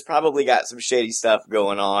who has probably got some shady stuff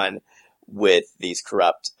going on with these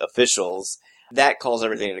corrupt officials. That calls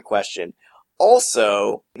everything into question.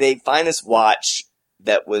 Also, they find this watch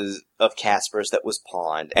that was of Casper's that was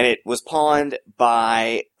pawned, and it was pawned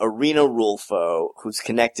by Irina Rulfo, who's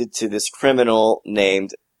connected to this criminal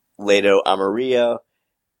named Leto Amarillo.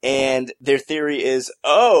 And their theory is,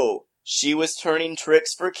 she was turning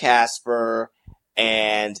tricks for Casper,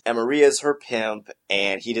 and Amarillo's her pimp,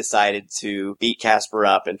 and he decided to beat Casper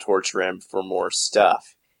up and torture him for more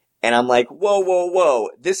stuff. And I'm like, whoa.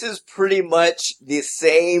 This is pretty much the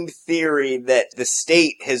same theory that the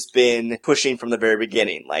state has been pushing from the very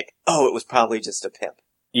beginning. Like, it was probably just a pimp.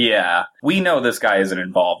 Yeah. We know this guy isn't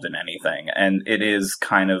involved in anything, and it is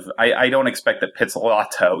kind of... I don't expect that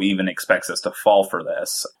Pizzolatto even expects us to fall for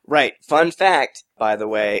this. Right. Fun fact, by the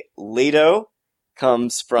way, Leto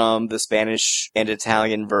comes from the Spanish and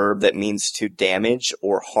Italian verb that means to damage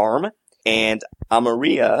or harm, and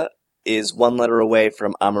Amarilla is one letter away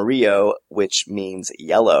from Amarillo, which means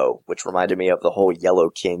yellow, which reminded me of the whole Yellow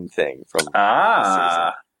King thing from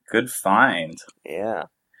season. Good find. Yeah.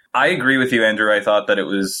 I agree with you, Andrew. I thought that it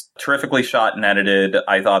was terrifically shot and edited.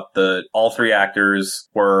 I thought that all 3 actors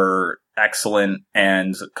were excellent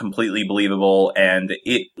and completely believable, and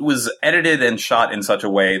it was edited and shot in such a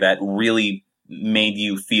way that really made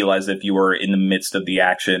you feel as if you were in the midst of the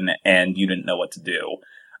action and you didn't know what to do,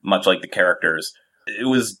 much like the characters. It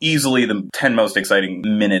was easily the 10 most exciting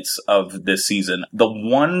minutes of this season. The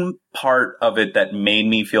one part of it that made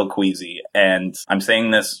me feel queasy, and I'm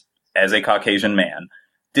saying this as a Caucasian man,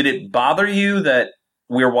 did it bother you that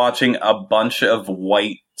we're watching a bunch of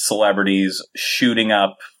white celebrities shooting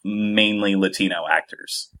up mainly Latino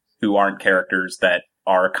actors who aren't characters that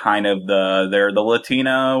are kind of they're the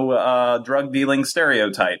Latino drug dealing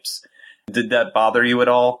stereotypes? Did that bother you at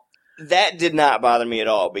all? That did not bother me at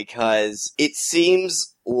all because it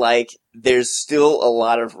seems like there's still a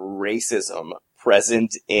lot of racism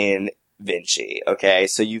present in Vinci. Okay,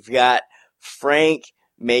 so you've got Frank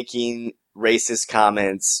making racist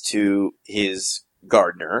comments to his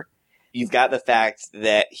gardener. You've got the fact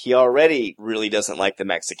that he already really doesn't like the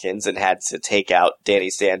Mexicans and had to take out Danny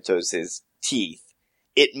Santos' teeth.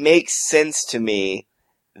 It makes sense to me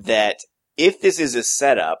that if this is a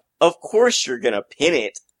setup, of course you're going to pin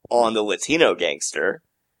it on the Latino gangster,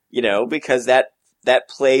 because that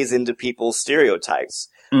plays into people's stereotypes.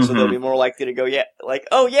 Mm-hmm. So they'll be more likely to go,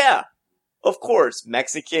 oh yeah, of course,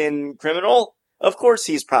 Mexican criminal, of course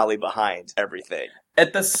he's probably behind everything.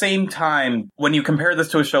 At the same time, when you compare this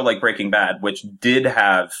to a show like Breaking Bad, which did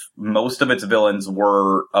have most of its villains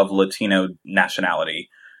were of Latino nationality,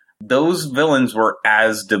 those villains were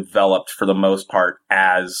as developed for the most part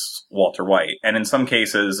as Walter White. And in some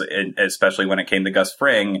cases, especially when it came to Gus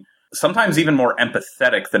Fring, sometimes even more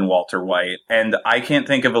empathetic than Walter White. And I can't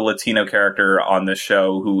think of a Latino character on this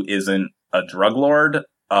show who isn't a drug lord,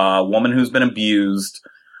 a woman who's been abused,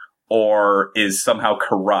 or is somehow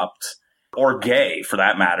corrupt, or gay for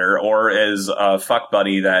that matter, or is a fuck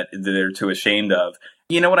buddy that they're too ashamed of.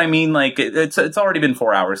 You know what I mean? Like, it's already been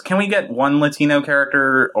 4 hours. Can we get one Latino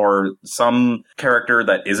character or some character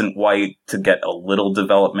that isn't white to get a little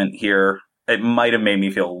development here? It might have made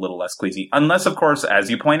me feel a little less queasy. Unless, of course, as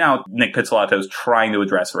you point out, Nick Pizzolatto is trying to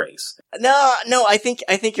address race. No, I think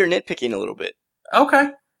you're nitpicking a little bit. Okay,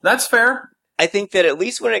 that's fair. I think that at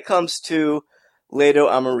least when it comes to Ledo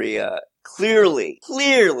Amaria, clearly,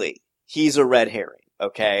 he's a red herring,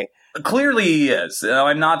 okay? Clearly he is.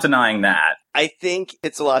 I'm not denying that. I think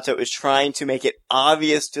Pizzolatto is trying to make it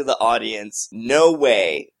obvious to the audience, no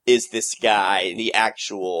way is this guy the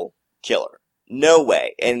actual killer. No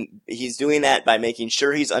way. And he's doing that by making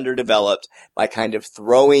sure he's underdeveloped, by kind of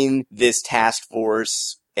throwing this task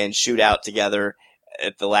force and shootout together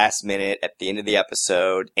at the last minute, at the end of the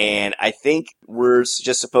episode. And I think we're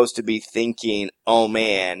just supposed to be thinking, oh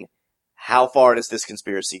man, how far does this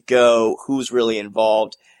conspiracy go? Who's really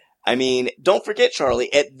involved? I mean, don't forget,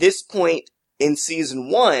 Charlie, at this point in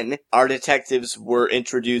season 1, our detectives were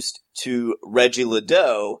introduced to Reggie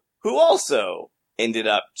Ledoux, who also ended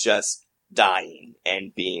up just dying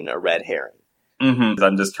and being a red herring. Mm-hmm.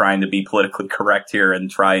 I'm just trying to be politically correct here and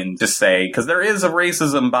trying to say, because there is a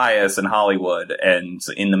racism bias in Hollywood and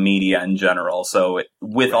in the media in general. So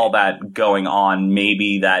with all that going on,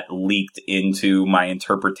 maybe that leaked into my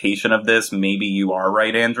interpretation of this. Maybe you are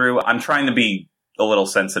right, Andrew. I'm trying to be a little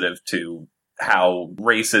sensitive to how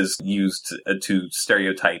race is used to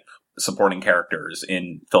stereotype supporting characters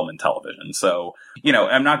in film and television. So,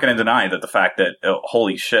 I'm not going to deny that the fact that,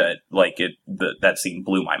 holy shit, like that scene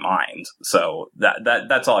blew my mind. So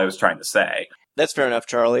that's all I was trying to say. That's fair enough,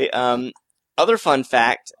 Charlie. Other fun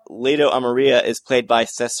fact, Ledo Amaria is played by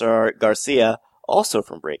Cesar Garcia, also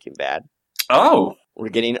from Breaking Bad. Oh! We're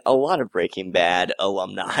getting a lot of Breaking Bad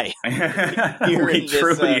alumni. We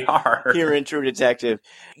truly are. Here in True Detective.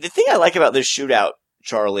 The thing I like about this shootout,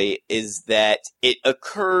 Charlie, is that it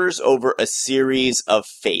occurs over a series of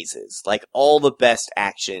phases, like all the best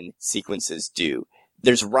action sequences do.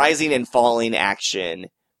 There's rising and falling action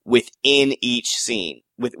within each scene,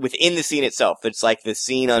 within the scene itself. It's like the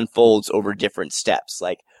scene unfolds over different steps.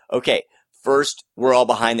 Like, okay, first we're all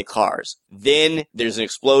behind the cars. Then there's an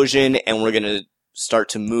explosion and we're gonna start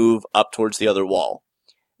to move up towards the other wall.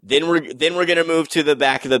 Then we're gonna move to the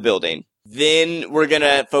back of the building. Then we're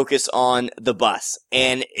gonna focus on the bus.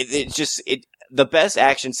 And the best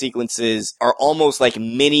action sequences are almost like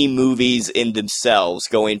mini movies in themselves,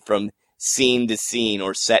 going from scene to scene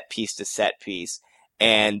or set piece to set piece.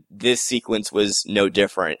 And this sequence was no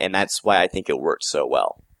different. And that's why I think it worked so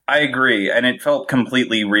well. I agree. And it felt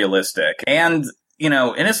completely realistic. And,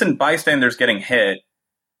 innocent bystanders getting hit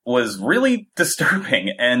was really disturbing,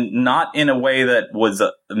 and not in a way that was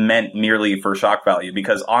meant merely for shock value,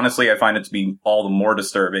 because honestly I find it to be all the more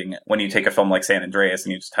disturbing when you take a film like San Andreas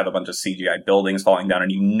and you just have a bunch of CGI buildings falling down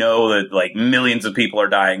and that like millions of people are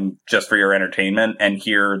dying just for your entertainment, and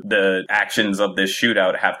here the actions of this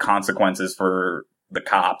shootout have consequences for the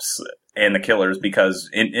cops and the killers, because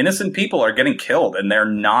innocent people are getting killed and they're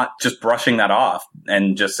not just brushing that off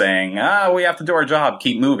and just saying, we have to do our job,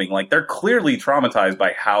 keep moving. Like, they're clearly traumatized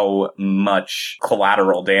by how much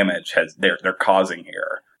collateral damage they're causing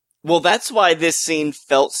here. Well, that's why this scene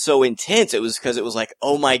felt so intense. It was because it was like,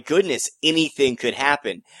 oh my goodness, anything could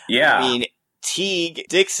happen. Yeah. I mean, Teague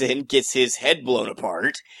Dixon gets his head blown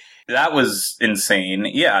apart. That was insane.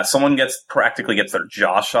 Yeah, someone practically gets their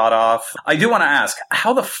jaw shot off. I do want to ask,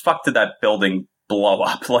 how the fuck did that building blow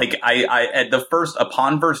up? Like,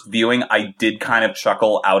 upon first viewing, I did kind of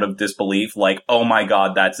chuckle out of disbelief, like, oh my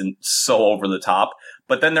god, that's so over the top.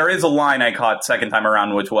 But then there is a line I caught second time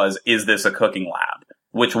around, which was, is this a cooking lab?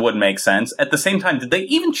 Which would make sense. At the same time, did they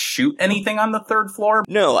even shoot anything on the third floor?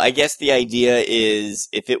 No, I guess the idea is,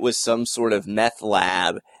 if it was some sort of meth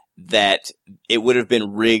lab, that it would have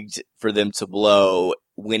been rigged for them to blow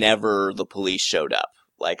whenever the police showed up.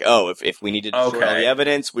 Like, oh, if we need to destroy all the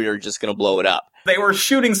evidence, we are just going to blow it up. They were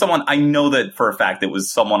shooting someone. I know that for a fact it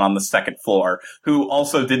was someone on the second floor who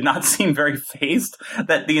also did not seem very fazed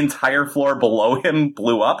that the entire floor below him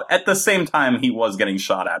blew up. At the same time, he was getting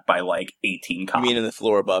shot at by like 18 cops. You mean in the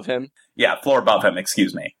floor above him? Yeah, floor above him,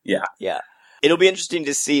 excuse me. Yeah. Yeah. It'll be interesting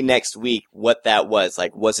to see next week what that was.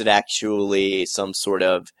 Like, was it actually some sort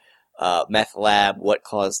of meth lab? What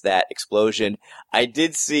caused that explosion? I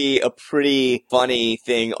did see a pretty funny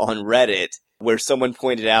thing on Reddit where someone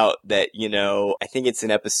pointed out that, you know, I think it's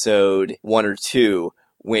in episode 1 or 2,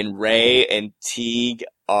 when Ray and Teague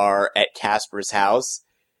are at Casper's house,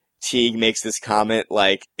 Teague makes this comment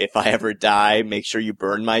like, if I ever die, make sure you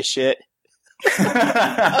burn my shit.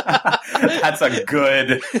 That's a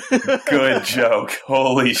good joke.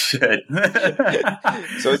 Holy shit.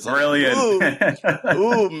 So it's brilliant.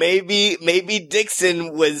 Ooh, maybe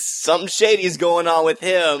Dixon was something shady's going on with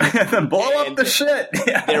him. Blow up the shit.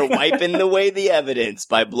 They're wiping away the evidence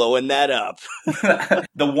by blowing that up.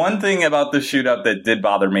 The one thing about the shootout that did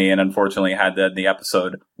bother me, and unfortunately had to end the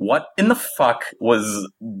episode, what in the fuck was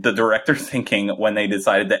the director thinking when they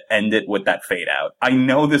decided to end it with that fade out? I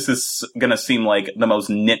know this is gonna seem like the most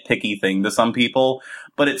nitpicky thing to some people,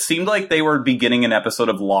 but it seemed like they were beginning an episode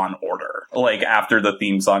of Law and Order, like after the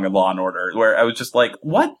theme song of Law and Order, where I was just like,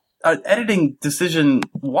 what? An editing decision?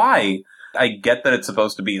 Why? I get that it's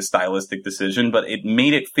supposed to be a stylistic decision, but it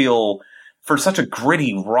made it feel, for such a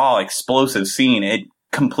gritty, raw, explosive scene, it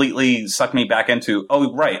completely sucked me back into,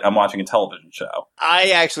 oh, right, I'm watching a television show.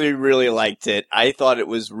 I actually really liked it. I thought it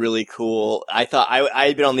was really cool. I thought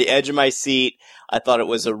I'd been on the edge of my seat. I thought it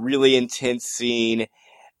was a really intense scene.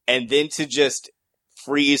 And then to just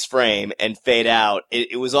freeze frame and fade out,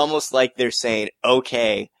 it was almost like they're saying,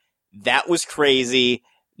 okay, that was crazy.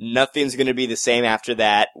 Nothing's going to be the same after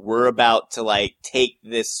that. We're about to, like, take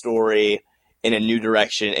this story in a new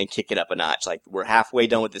direction and kick it up a notch. Like, we're halfway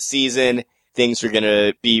done with the season. Things are going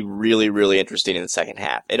to be really, really interesting in the second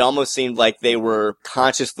half. It almost seemed like they were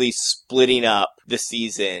consciously splitting up the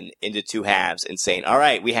season into 2 halves and saying, all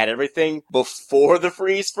right, we had everything before the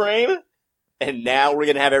freeze frame, and now we're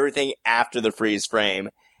going to have everything after the freeze frame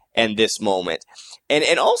and this moment.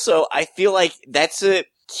 And also, I feel like that's a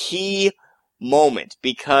key moment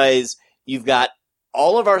because you've got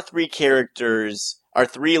all of our 3 characters, our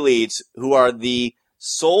 3 leads, who are the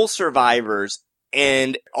sole survivors,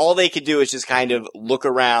 and all they could do is just kind of look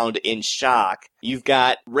around in shock. You've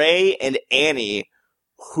got Ray and Annie,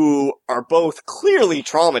 who are both clearly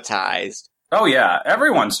traumatized. Oh yeah,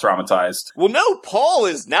 everyone's traumatized. Well, no, Paul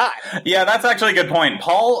is not. Yeah, that's actually a good point.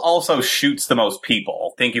 Paul also shoots the most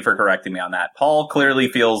people. Thank you for correcting me on that. Paul clearly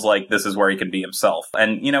feels like this is where he can be himself.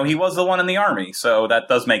 And, you know, he was the one in the army, so that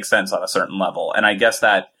does make sense on a certain level. And I guess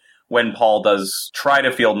that when Paul does try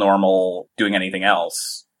to feel normal doing anything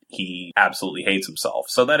else, he absolutely hates himself.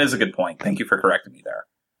 So that is a good point. Thank you for correcting me there.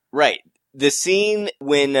 Right. The scene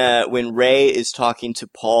when Ray is talking to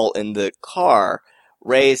Paul in the car,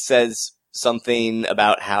 Ray says something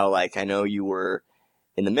about how, like, I know you were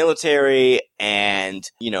in the military and,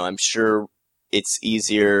 you know, I'm sure it's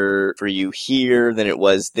easier for you here than it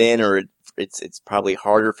was then, or it's probably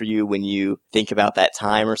harder for you when you think about that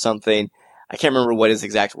time or something. I can't remember what his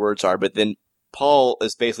exact words are, but then Paul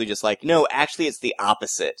is basically just like, no, actually it's the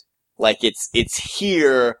opposite. Like, it's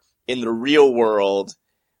here in the real world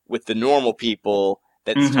with the normal people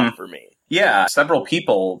that's tough for me. Yeah, several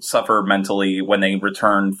people suffer mentally when they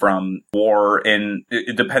return from war, and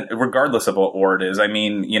it depends, regardless of what war it is. I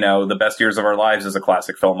mean, you know, The Best Years of Our Lives is a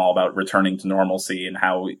classic film all about returning to normalcy and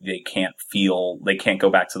how they can't go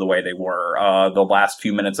back to the way they were. The last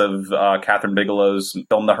few minutes of Catherine Bigelow's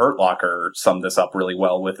film The Hurt Locker summed this up really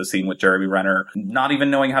well with the scene with Jeremy Renner not even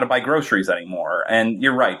knowing how to buy groceries anymore. And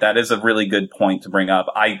you're right, that is a really good point to bring up.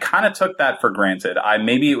 I kind of took that for granted.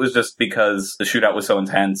 Maybe it was just because the shootout was so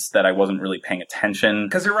intense that I wasn't really paying attention.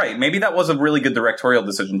 Because you're right, maybe that was a really good directorial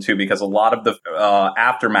decision too, because a lot of the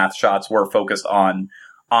aftermath shots were focused on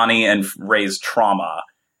Ani and Ray's trauma,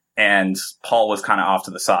 and Paul was kind of off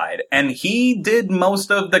to the side. And he did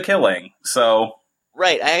most of the killing, so...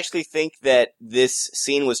 Right, I actually think that this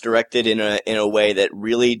scene was directed in a way that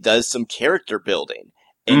really does some character building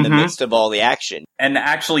in the midst of all the action. And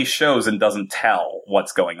actually shows and doesn't tell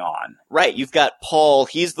what's going on. Right, you've got Paul,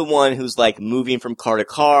 he's the one who's, like, moving from car to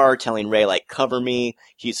car, telling Ray, like, cover me.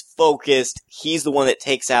 He's focused. He's the one that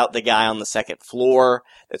takes out the guy on the second floor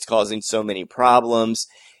that's causing so many problems.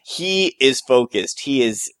 He is focused. He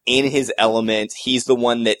is in his element. He's the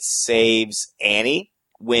one that saves Annie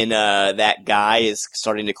when that guy is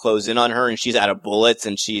starting to close in on her and she's out of bullets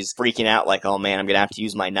and she's freaking out like, oh man, I'm going to have to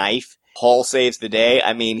use my knife. Paul saves the day.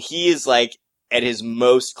 I mean, he is like at his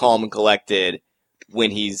most calm and collected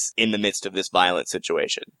when he's in the midst of this violent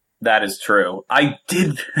situation. That is true. I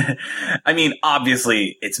mean,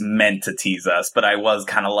 obviously it's meant to tease us, but I was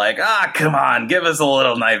kind of like, come on, give us a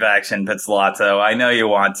little knife action, Pizzolatto. I know you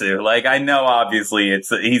want to. Like, I know obviously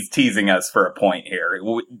he's teasing us for a point here.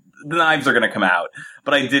 The knives are going to come out.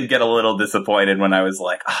 But I did get a little disappointed when I was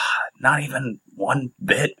like, not even one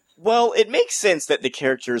bit. Well, it makes sense that the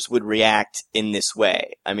characters would react in this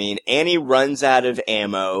way. I mean, Annie runs out of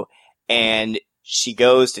ammo, and she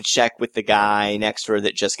goes to check with the guy next to her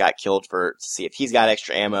that just got killed to see if he's got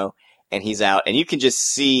extra ammo, and he's out. And you can just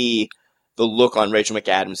see the look on Rachel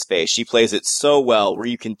McAdams' face. She plays it so well where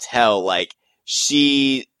you can tell, like,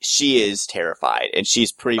 she is terrified, and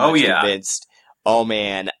she's pretty much convinced, oh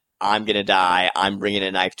man, I'm gonna die. I'm bringing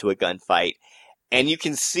a knife to a gunfight. And you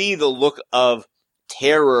can see the look of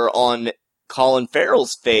terror on Colin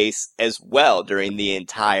Farrell's face as well during the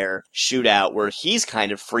entire shootout, where he's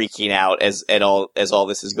kind of freaking out as all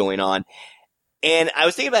this is going on. And I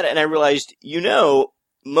was thinking about it, and I realized,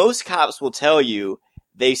 most cops will tell you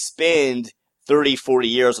they spend 30, 40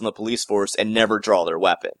 years on the police force and never draw their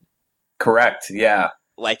weapon. Correct, yeah.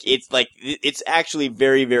 It's actually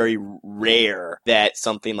very, very rare that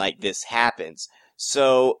something like this happens.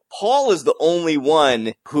 So Paul is the only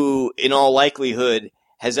one who, in all likelihood,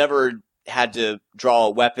 has ever had to draw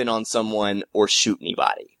a weapon on someone or shoot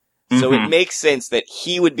anybody. So it makes sense that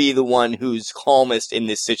he would be the one who's calmest in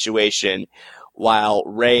this situation, while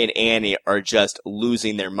Ray and Annie are just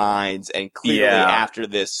losing their minds and clearly after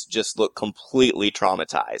this just look completely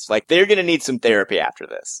traumatized. Like, they're going to need some therapy after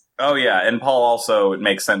this. Oh yeah, and Paul also, it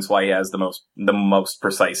makes sense why he has the most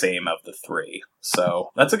precise aim of the three.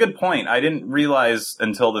 So that's a good point. I didn't realize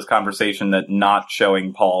until this conversation that not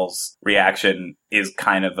showing Paul's reaction is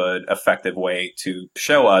kind of an effective way to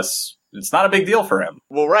show us it's not a big deal for him.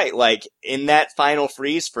 Well, right. Like, in that final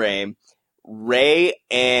freeze frame, Ray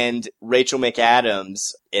and Rachel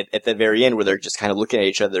McAdams at the very end, where they're just kind of looking at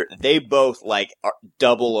each other, they both are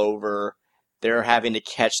double over. They're having to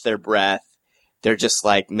catch their breath. They're just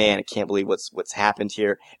like, man, I can't believe what's happened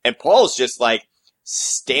here. And Paul's just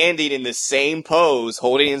standing in the same pose,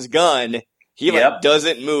 holding his gun. He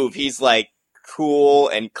doesn't move. He's cool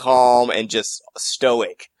and calm and just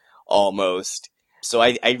stoic almost. So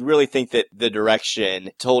I really think that the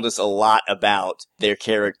direction told us a lot about their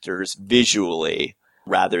characters visually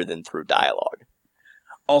rather than through dialogue.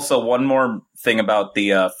 Also, one more thing about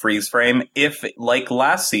the freeze frame. If, like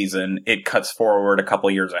last season, it cuts forward a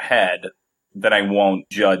couple years ahead, then I won't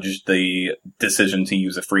judge the decision to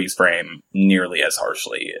use a freeze frame nearly as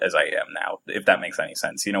harshly as I am now, if that makes any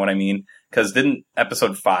sense. You know what I mean? Because didn't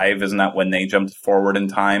episode 5, isn't that when they jumped forward in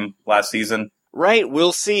time last season? Right,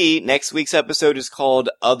 we'll see. Next week's episode is called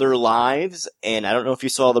Other Lives, and I don't know if you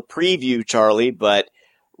saw the preview, Charlie, but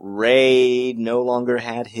Ray no longer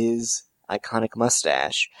had his iconic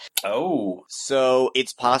mustache. Oh. So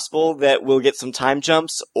it's possible that we'll get some time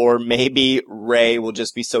jumps, or maybe Ray will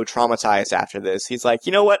just be so traumatized after this. He's like,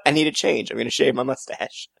 you know what? I need a change. I'm going to shave my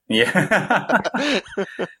mustache. Yeah.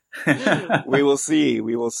 We will see.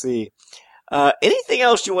 We will see. Anything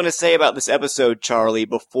else you want to say about this episode, Charlie,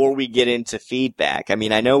 before we get into feedback? I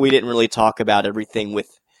mean, I know we didn't really talk about everything with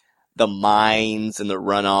the mines and the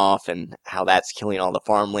runoff and how that's killing all the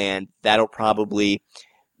farmland. That'll probably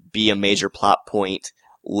be a major plot point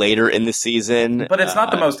later in the season. But it's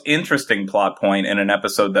not the most interesting plot point in an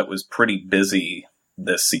episode that was pretty busy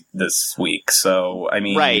this week. So, I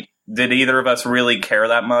mean, right. Did either of us really care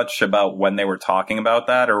that much about when they were talking about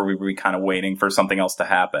that, or were we kind of waiting for something else to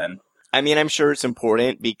happen? I mean, I'm sure it's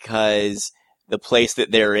important because the place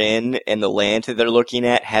that they're in and the land that they're looking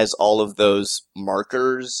at has all of those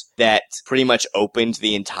markers that pretty much opened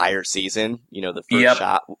the entire season. You know, the first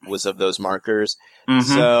shot was of those markers. Mm-hmm.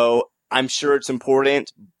 So I'm sure it's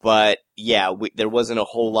important, but yeah, there wasn't a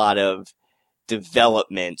whole lot of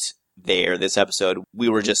development there this episode. We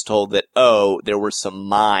were just told that, there were some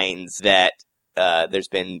mines that there's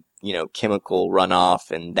been, chemical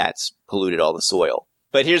runoff and that's polluted all the soil.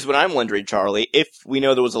 But here's what I'm wondering, Charlie. If we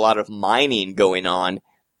know there was a lot of mining going on,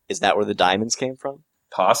 is that where the diamonds came from?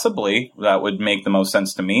 Possibly. That would make the most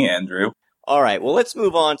sense to me, Andrew. All right, well, let's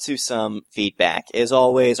move on to some feedback. As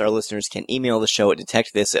always, our listeners can email the show at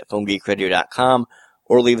detectthis@filmgeekradio.com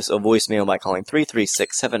or leave us a voicemail by calling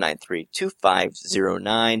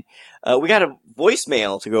 336-793-2509. We got a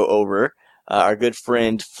voicemail to go over. Our good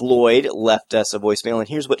friend Floyd left us a voicemail, and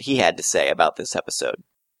here's what he had to say about this episode.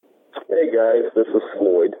 Hey guys, this is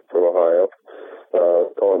Floyd from Ohio,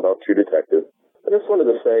 calling about True Detective. I just wanted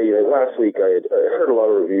to say, last week I heard a lot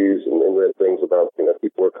of reviews and read things about,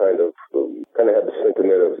 people were kind of had the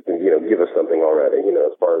sentiment of, give us something already,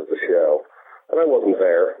 as far as the show. And I wasn't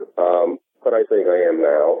there, but I think I am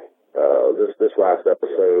now. This last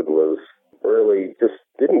episode was really just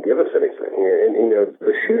didn't give us anything. And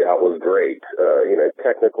the shootout was great.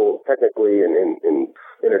 Technically and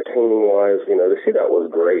entertaining-wise, the shootout was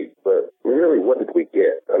great. But really, what did we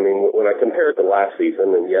get? I mean, when I compare it to last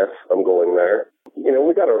season, and yes, I'm going there,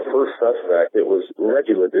 we got our first suspect. It was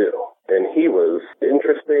Reggie Ledoux. And he was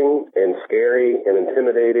interesting and scary and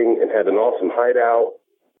intimidating and had an awesome hideout.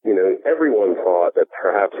 Everyone thought that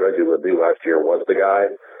perhaps Reggie Ledoux last year was the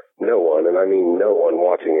guy. No one, and I mean no one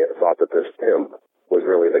watching it, thought that this pimp was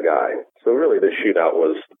really the guy. So really the shootout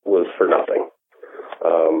was for nothing.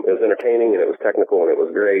 It was entertaining and it was technical and it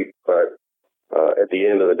was great, but at the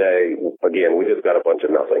end of the day, again, we just got a bunch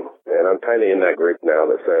of nothing. And I'm kind of in that group now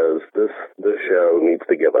that says this show needs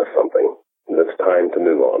to give us something. And it's time to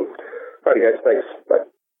move on. All right, guys, thanks. Bye.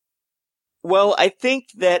 Well, I think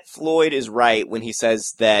that Floyd is right when he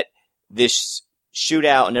says that this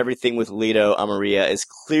shootout and everything with Lito Amarilla is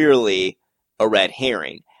clearly a red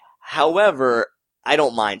herring. However, I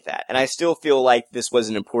don't mind that. And I still feel like this was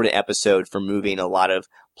an important episode for moving a lot of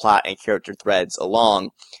plot and character threads along,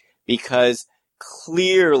 because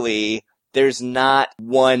clearly there's not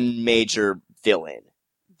one major villain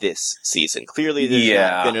this season. Clearly there's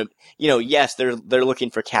not going to, yes, they're looking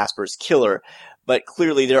for Casper's killer, but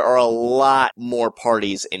clearly there are a lot more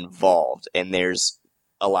parties involved, and there's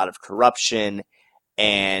a lot of corruption,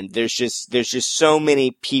 and there's just so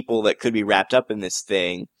many people that could be wrapped up in this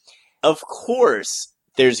thing. Of course,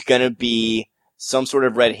 there's going to be some sort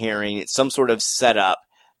of red herring, some sort of setup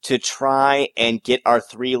to try and get our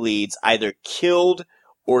three leads either killed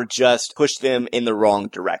or just push them in the wrong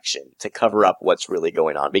direction to cover up what's really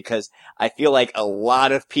going on. Because I feel like a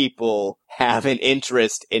lot of people have an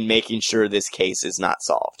interest in making sure this case is not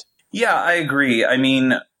solved. Yeah, I agree. I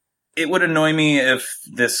mean, it would annoy me if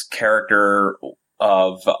this character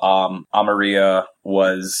of Amarilla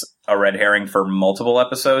was a red herring for multiple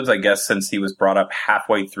episodes. I guess since he was brought up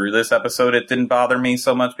halfway through this episode, it didn't bother me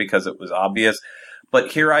so much because it was obvious.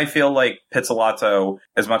 But here I feel like Pizzolatto,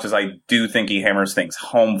 as much as I do think he hammers things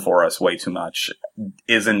home for us way too much,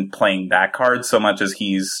 isn't playing that card so much as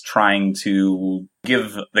he's trying to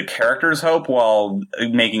give the characters hope while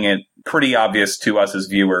making it pretty obvious to us as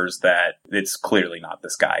viewers that it's clearly not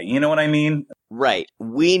this guy. You know what I mean? Right.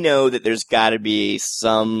 We know that there's got to be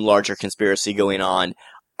some larger conspiracy going on.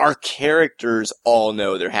 Our characters all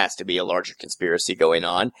know there has to be a larger conspiracy going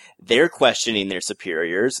on. They're questioning their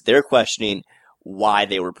superiors. They're questioning why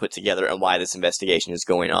they were put together and why this investigation is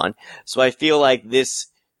going on. So I feel like this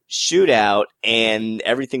shootout and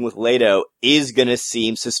everything with Leto is going to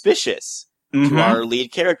seem suspicious to our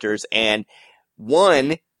lead characters. And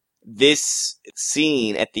one, this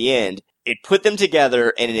scene at the end, it put them together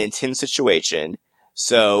in an intense situation.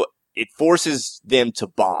 So it forces them to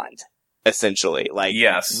bond, essentially. Like,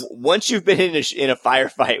 yes. Once you've been in a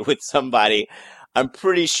firefight with somebody, I'm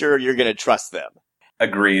pretty sure you're going to trust them.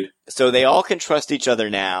 Agreed. So they all can trust each other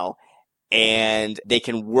now, and they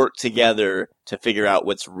can work together to figure out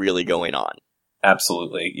what's really going on.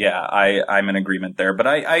 Absolutely. Yeah, I'm in agreement there. But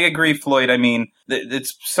I agree, Floyd. I mean,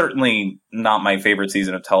 it's certainly not my favorite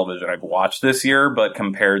season of television I've watched this year, but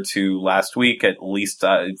compared to last week, at least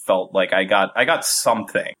I felt like I got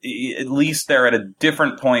something. At least they're at a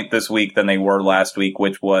different point this week than they were last week,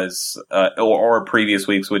 which was, or previous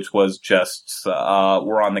weeks, which was just,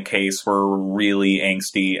 we're on the case, we're really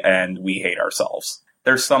angsty, and we hate ourselves.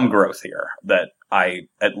 There's some growth here that I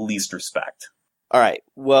at least respect. All right.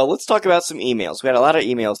 Well, let's talk about some emails. We had a lot of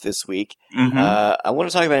emails this week. I want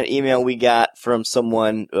to talk about an email we got from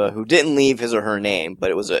someone who didn't leave his or her name,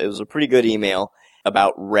 but it was a pretty good email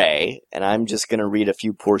about Ray, and I'm just going to read a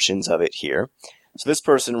few portions of it here. So this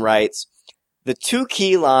person writes, "The two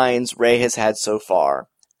key lines Ray has had so far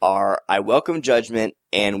are, 'I welcome judgment,'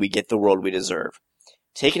 and 'we get the world we deserve.'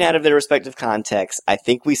 Taken out of their respective contexts, I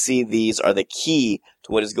think we see these are the key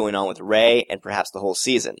to what is going on with Ray and perhaps the whole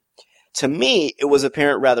season. To me, it was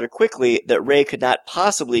apparent rather quickly that Ray could not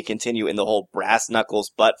possibly continue in the whole brass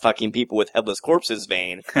knuckles butt-fucking people with headless corpses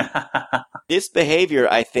vein. This behavior,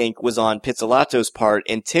 I think, was on Pizzolatto's part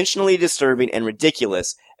intentionally disturbing and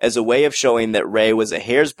ridiculous as a way of showing that Ray was a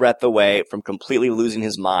hair's breadth away from completely losing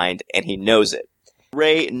his mind, and he knows it.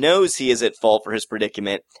 Ray knows he is at fault for his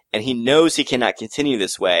predicament, and he knows he cannot continue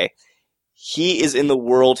this way. He is in the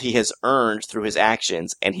world he has earned through his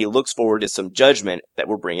actions, and he looks forward to some judgment that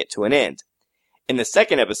will bring it to an end. In the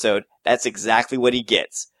second episode, that's exactly what he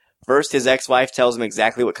gets. First, his ex-wife tells him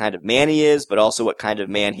exactly what kind of man he is, but also what kind of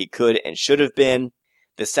man he could and should have been.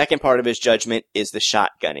 The second part of his judgment is the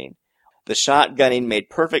shotgunning. The shotgunning made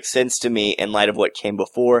perfect sense to me in light of what came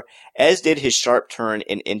before, as did his sharp turn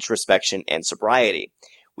in introspection and sobriety.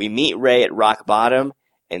 We meet Ray at rock bottom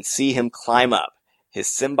and see him climb up.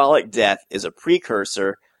 His symbolic death is a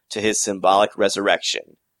precursor to his symbolic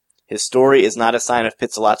resurrection. His story is not a sign of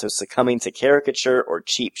Pizzolatto succumbing to caricature or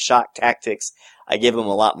cheap shock tactics. I give him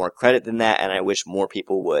a lot more credit than that, and I wish more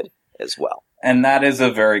people would as well. And that is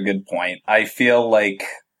a very good point. I feel like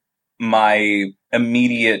my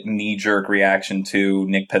immediate knee-jerk reaction to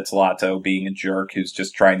Nick Pizzolatto being a jerk who's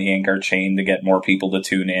just trying to yank our chain to get more people to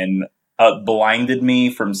tune in blinded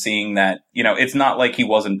me from seeing that, it's not like he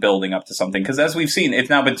wasn't building up to something. Because as we've seen,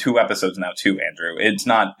 it's now been 2 episodes now too, Andrew. It's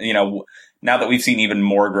not, now that we've seen even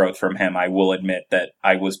more growth from him, I will admit that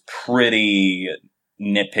I was pretty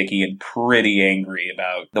nitpicky and pretty angry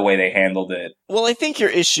about the way they handled it. Well, I think your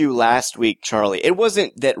issue last week, Charlie, it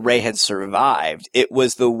wasn't that Ray had survived. It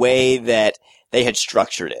was the way that they had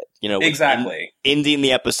structured it. Exactly. Ending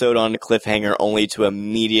the episode on a cliffhanger only to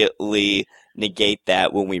immediately negate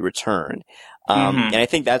that when we return. And I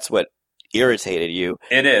think that's what irritated you.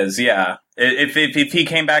 It is, yeah. If he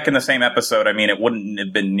came back in the same episode, I mean, it wouldn't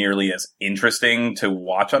have been nearly as interesting to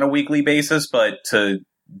watch on a weekly basis, but to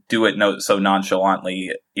do it so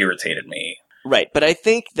nonchalantly irritated me. Right, but I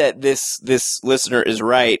think that this listener is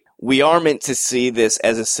right. We are meant to see this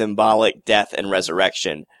as a symbolic death and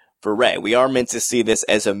resurrection for Ray. We are meant to see this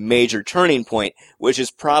as a major turning point, which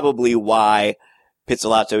is probably why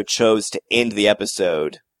Pizzolatto chose to end the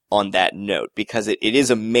episode on that note, because it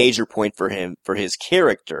is a major point for him, for his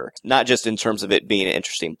character, not just in terms of it being an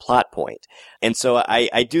interesting plot point. And so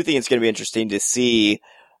I do think it's going to be interesting to see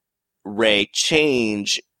Ray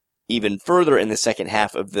change even further in the second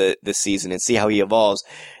half of the season and see how he evolves.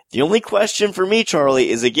 The only question for me,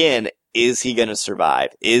 Charlie, is again, is he going to survive?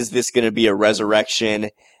 Is this going to be a resurrection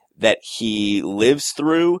that he lives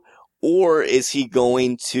through? Or is he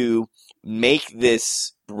going to make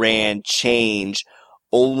this grand change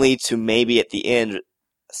only to maybe at the end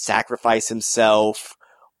sacrifice himself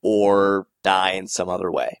or die in some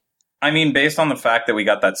other way? I mean, based on the fact that we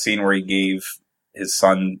got that scene where he gave his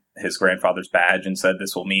son his grandfather's badge and said,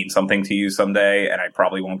 "This will mean something to you someday, and I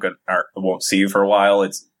probably won't see you for a while,"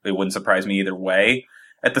 it wouldn't surprise me either way.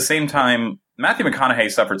 At the same time, Matthew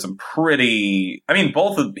McConaughey suffered some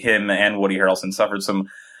both of him and Woody Harrelson suffered some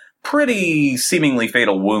pretty seemingly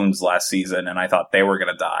fatal wounds last season, and I thought they were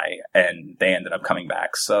going to die, and they ended up coming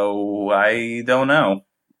back. So I don't know.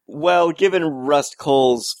 Well, given Rust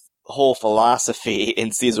Cole's whole philosophy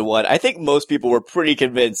in season 1, I think most people were pretty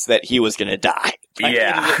convinced that he was going to die by the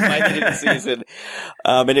end of the season.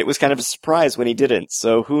 And it was kind of a surprise when he didn't.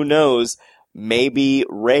 So who knows? Maybe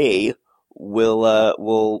Ray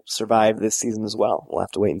will survive this season as well. We'll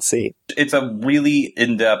have to wait and see. It's a really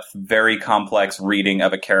in-depth, very complex reading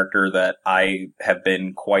of a character that I have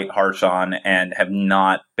been quite harsh on and have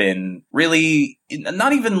not been really,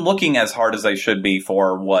 not even looking as hard as I should be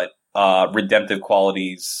for what redemptive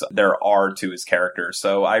qualities there are to his character.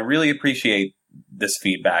 So I really appreciate this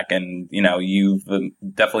feedback, and you've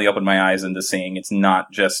definitely opened my eyes into seeing it's not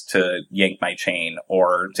just to yank my chain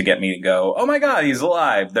or to get me to go, "Oh my god, he's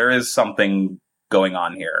alive." There is something going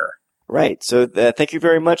on here. Right. So thank you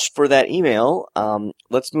very much for that email.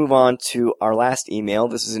 Let's move on to our last email.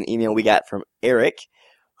 This is an email we got from Eric,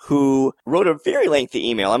 who wrote a very lengthy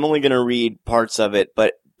email. I'm only going to read parts of it,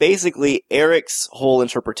 but basically, Eric's whole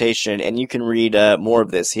interpretation, and you can read more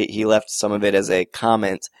of this. He left some of it as a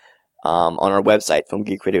comment on our website,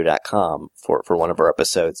 filmgeekradio.com, for one of our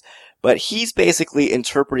episodes. But he's basically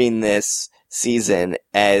interpreting this season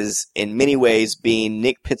as, in many ways, being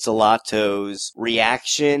Nick Pizzolatto's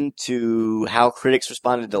reaction to how critics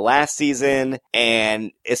responded to last season, and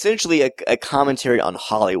essentially a commentary on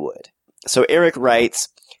Hollywood. So Eric writes,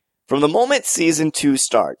 "From the moment season 2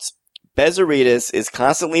 starts, Bezaritas is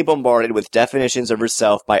constantly bombarded with definitions of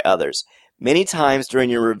herself by others. Many times during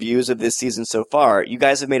your reviews of this season so far, you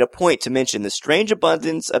guys have made a point to mention the strange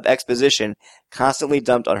abundance of exposition constantly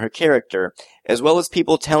dumped on her character, as well as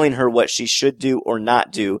people telling her what she should do or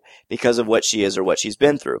not do because of what she is or what she's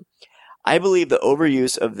been through. I believe the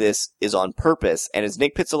overuse of this is on purpose and is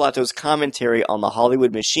Nick Pizzolatto's commentary on the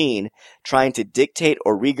Hollywood machine trying to dictate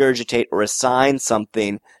or regurgitate or assign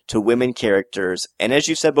something to women characters, and as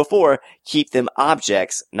you said before, keep them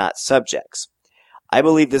objects, not subjects. I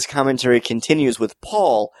believe this commentary continues with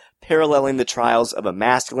Paul paralleling the trials of a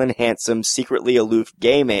masculine, handsome, secretly aloof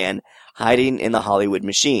gay man hiding in the Hollywood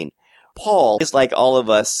machine. Paul is like all of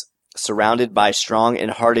us surrounded by strong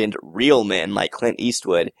and hardened real men like Clint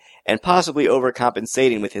Eastwood, and possibly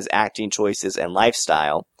overcompensating with his acting choices and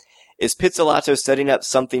lifestyle? Is Pizzolatto setting up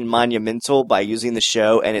something monumental by using the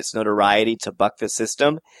show and its notoriety to buck the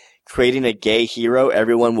system, creating a gay hero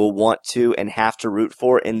everyone will want to and have to root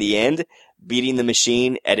for in the end, beating the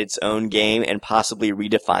machine at its own game and possibly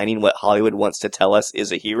redefining what Hollywood wants to tell us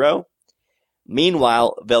is a hero?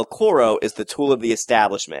 Meanwhile, Velcoro is the tool of the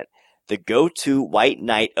establishment, the go-to white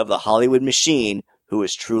knight of the Hollywood machine who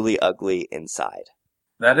is truly ugly inside.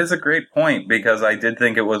 That is a great point, because I did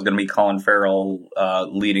think it was going to be Colin Farrell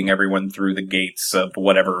leading everyone through the gates of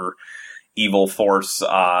whatever evil force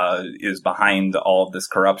is behind all of this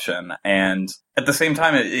corruption. And at the same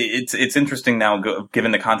time, it's interesting now,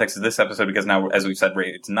 given the context of this episode, because now, as we've said,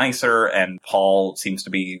 Ray, it's nicer, and Paul seems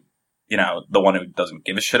to be, the one who doesn't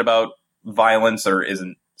give a shit about violence or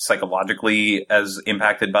isn't psychologically as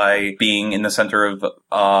impacted by being in the center of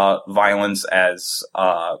violence as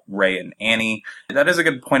Ray and Annie. That is a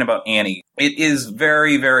good point about Annie. It is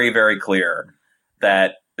very, very, very clear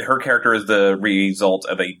that her character is the result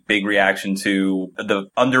of a big reaction to the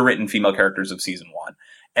underwritten female characters of season 1.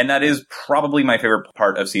 And that is probably my favorite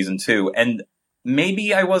part of season 2. And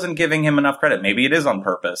maybe I wasn't giving him enough credit. Maybe it is on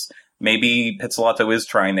purpose. Maybe Pizzolatto is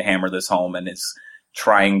trying to hammer this home and is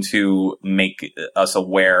trying to make us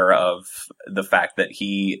aware of the fact that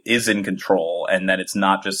he is in control and that it's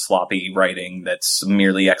not just sloppy writing that's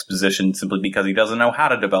merely exposition simply because he doesn't know how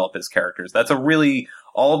to develop his characters.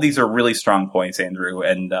 All of these are really strong points, Andrew,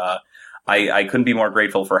 and I couldn't be more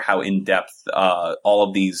grateful for how in-depth all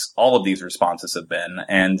of these responses have been,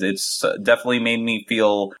 and it's definitely made me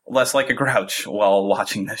feel less like a grouch while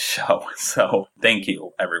watching this show. So thank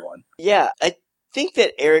you, everyone. Yeah, I think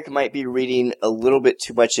that Eric might be reading a little bit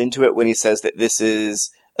too much into it when he says that this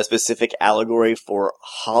is a specific allegory for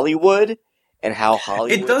Hollywood and how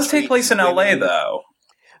Hollywood... It does take place in LA, though.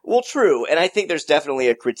 Well, true, and I think there's definitely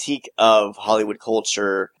a critique of Hollywood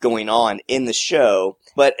culture going on in the show,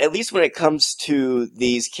 but at least when it comes to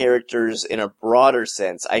these characters in a broader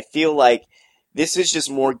sense, I feel like this is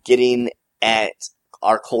just more getting at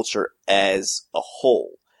our culture as a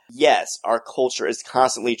whole. Yes, our culture is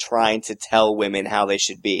constantly trying to tell women how they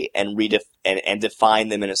should be and and define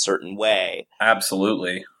them in a certain way.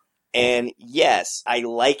 Absolutely. And yes, I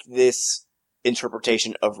like this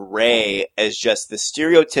interpretation of Ray as just the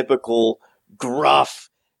stereotypical gruff,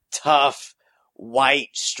 tough, white,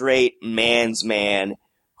 straight man's man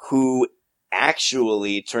who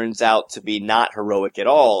actually turns out to be not heroic at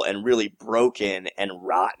all and really broken and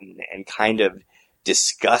rotten and kind of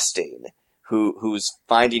disgusting, who's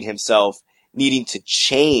finding himself needing to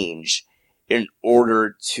change in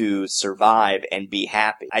order to survive and be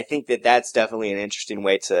happy. I think that that's definitely an interesting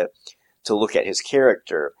way to look at his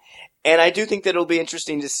character. And I do think that it'll be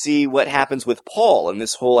interesting to see what happens with Paul and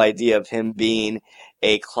this whole idea of him being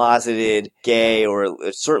a closeted gay or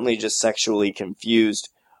certainly just sexually confused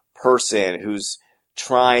person who's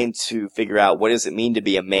trying to figure out what does it mean to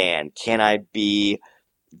be a man? Can I be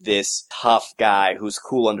this tough guy who's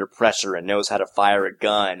cool under pressure and knows how to fire a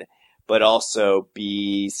gun, but also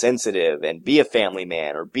be sensitive and be a family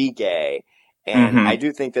man or be gay? And I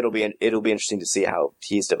do think that it'll be interesting to see how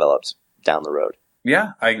he's developed down the road.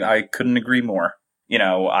 Yeah, I couldn't agree more.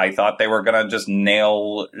 I thought they were going to just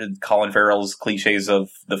nail Colin Farrell's cliches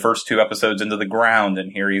of the first 2 episodes into the ground,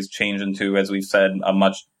 and here he's changed into, as we've said, a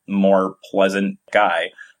much more pleasant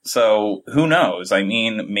guy. So, who knows? I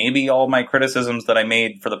mean, maybe all my criticisms that I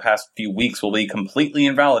made for the past few weeks will be completely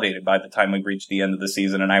invalidated by the time we reach the end of the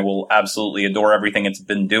season, and I will absolutely adore everything it's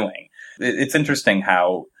been doing. It's interesting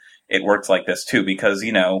how it works like this, too, because,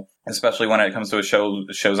 especially when it comes to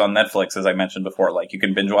shows on Netflix, as I mentioned before, like you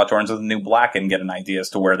can binge watch Orange is the New Black and get an idea as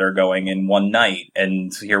to where they're going in one night.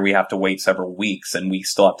 And here we have to wait several weeks and we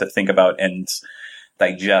still have to think about and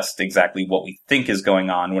digest exactly what we think is going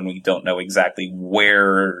on when we don't know exactly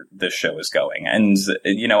where the show is going. And,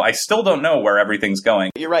 I still don't know where everything's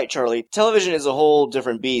going. You're right, Charlie. Television is a whole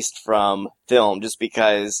different beast from film just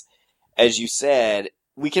because, as you said,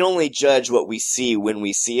 we can only judge what we see when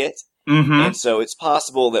we see it. Mm-hmm. And so it's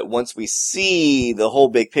possible that once we see the whole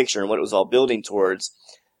big picture and what it was all building towards,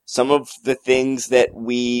 some of the things that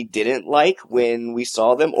we didn't like when we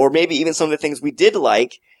saw them, or maybe even some of the things we did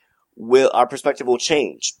like, our perspective will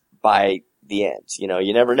change by the end.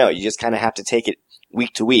 You never know. You just kind of have to take it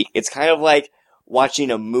week to week. It's kind of like watching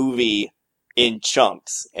a movie in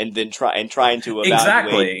chunks and then trying to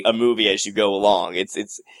evaluate a movie as you go along.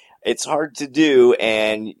 It's hard to do,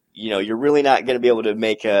 and you're really not going to be able to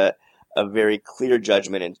make a very clear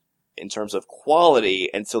judgment in terms of quality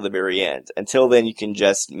until the very end. Until then, you can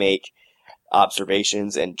just make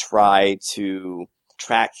observations and try to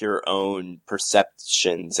track your own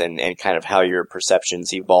perceptions and kind of how your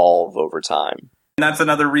perceptions evolve over time. And that's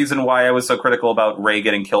another reason why I was so critical about Ray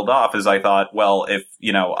getting killed off, is I thought, well, if,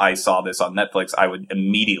 I saw this on Netflix, I would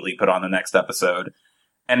immediately put on the next episode.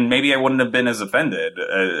 And maybe I wouldn't have been as offended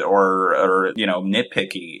or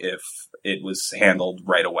nitpicky if it was handled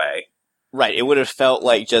right away. Right. It would have felt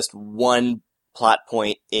like just one plot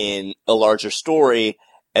point in a larger story,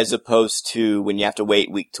 as opposed to when you have to wait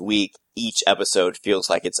week to week, each episode feels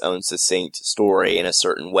like its own succinct story in a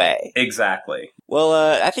certain way. Exactly. Well,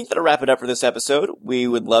 I think that'll wrap it up for this episode. We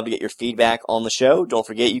would love to get your feedback on the show. Don't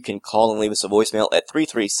forget you can call and leave us a voicemail at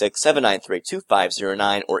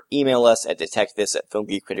 336-793-2509 or email us at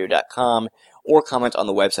detectthis@filmgeekradio.com or comment on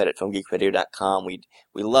the website at filmgeekradio.com. We'd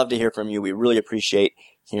love to hear from you. We really appreciate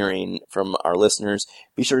hearing from our listeners.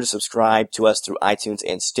 Be sure to subscribe to us through iTunes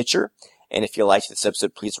and Stitcher. And if you liked this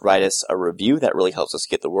episode, please write us a review. That really helps us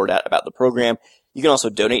get the word out about the program. You can also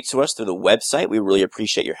donate to us through the website. We really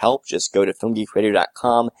appreciate your help. Just go to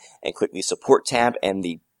filmgeekradio.com and click the support tab and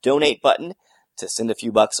the donate button to send a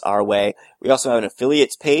few bucks our way. We also have an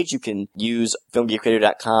affiliates page. You can use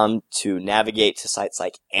filmgeekradio.com to navigate to sites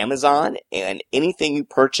like Amazon, and anything you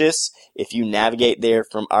purchase, if you navigate there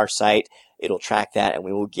from our site, it'll track that, and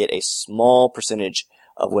we will get a small percentage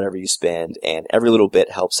of whatever you spend, and every little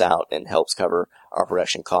bit helps out and helps cover our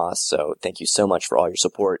production costs. So thank you so much for all your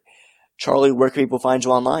support. Charlie, where can people find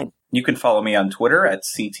you online? You can follow me on Twitter at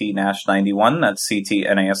CTNash91. That's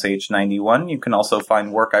CTNASH91. You can also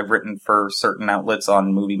find work I've written for certain outlets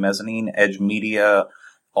on Movie Mezzanine, Edge Media,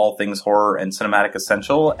 All Things Horror, and Cinematic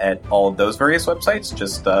Essential at all of those various websites.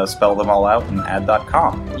 Just spell them all out and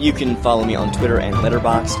add.com. You can follow me on Twitter and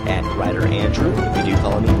Letterboxd at Writer Andrew. If you do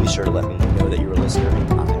follow me, be sure to let me know that you're a listener,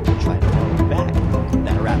 and I will try to follow you back.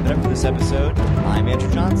 That'll wrap it up for this episode. I'm Andrew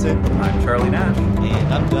Johnson. I'm Charlie Nash.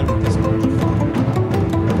 And I'm done with this one.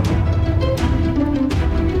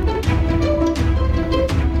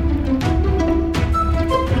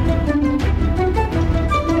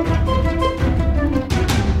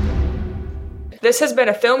 This has been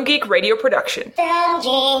a Film Geek Radio production. Film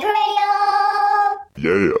Geek Radio.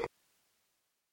 Yeah.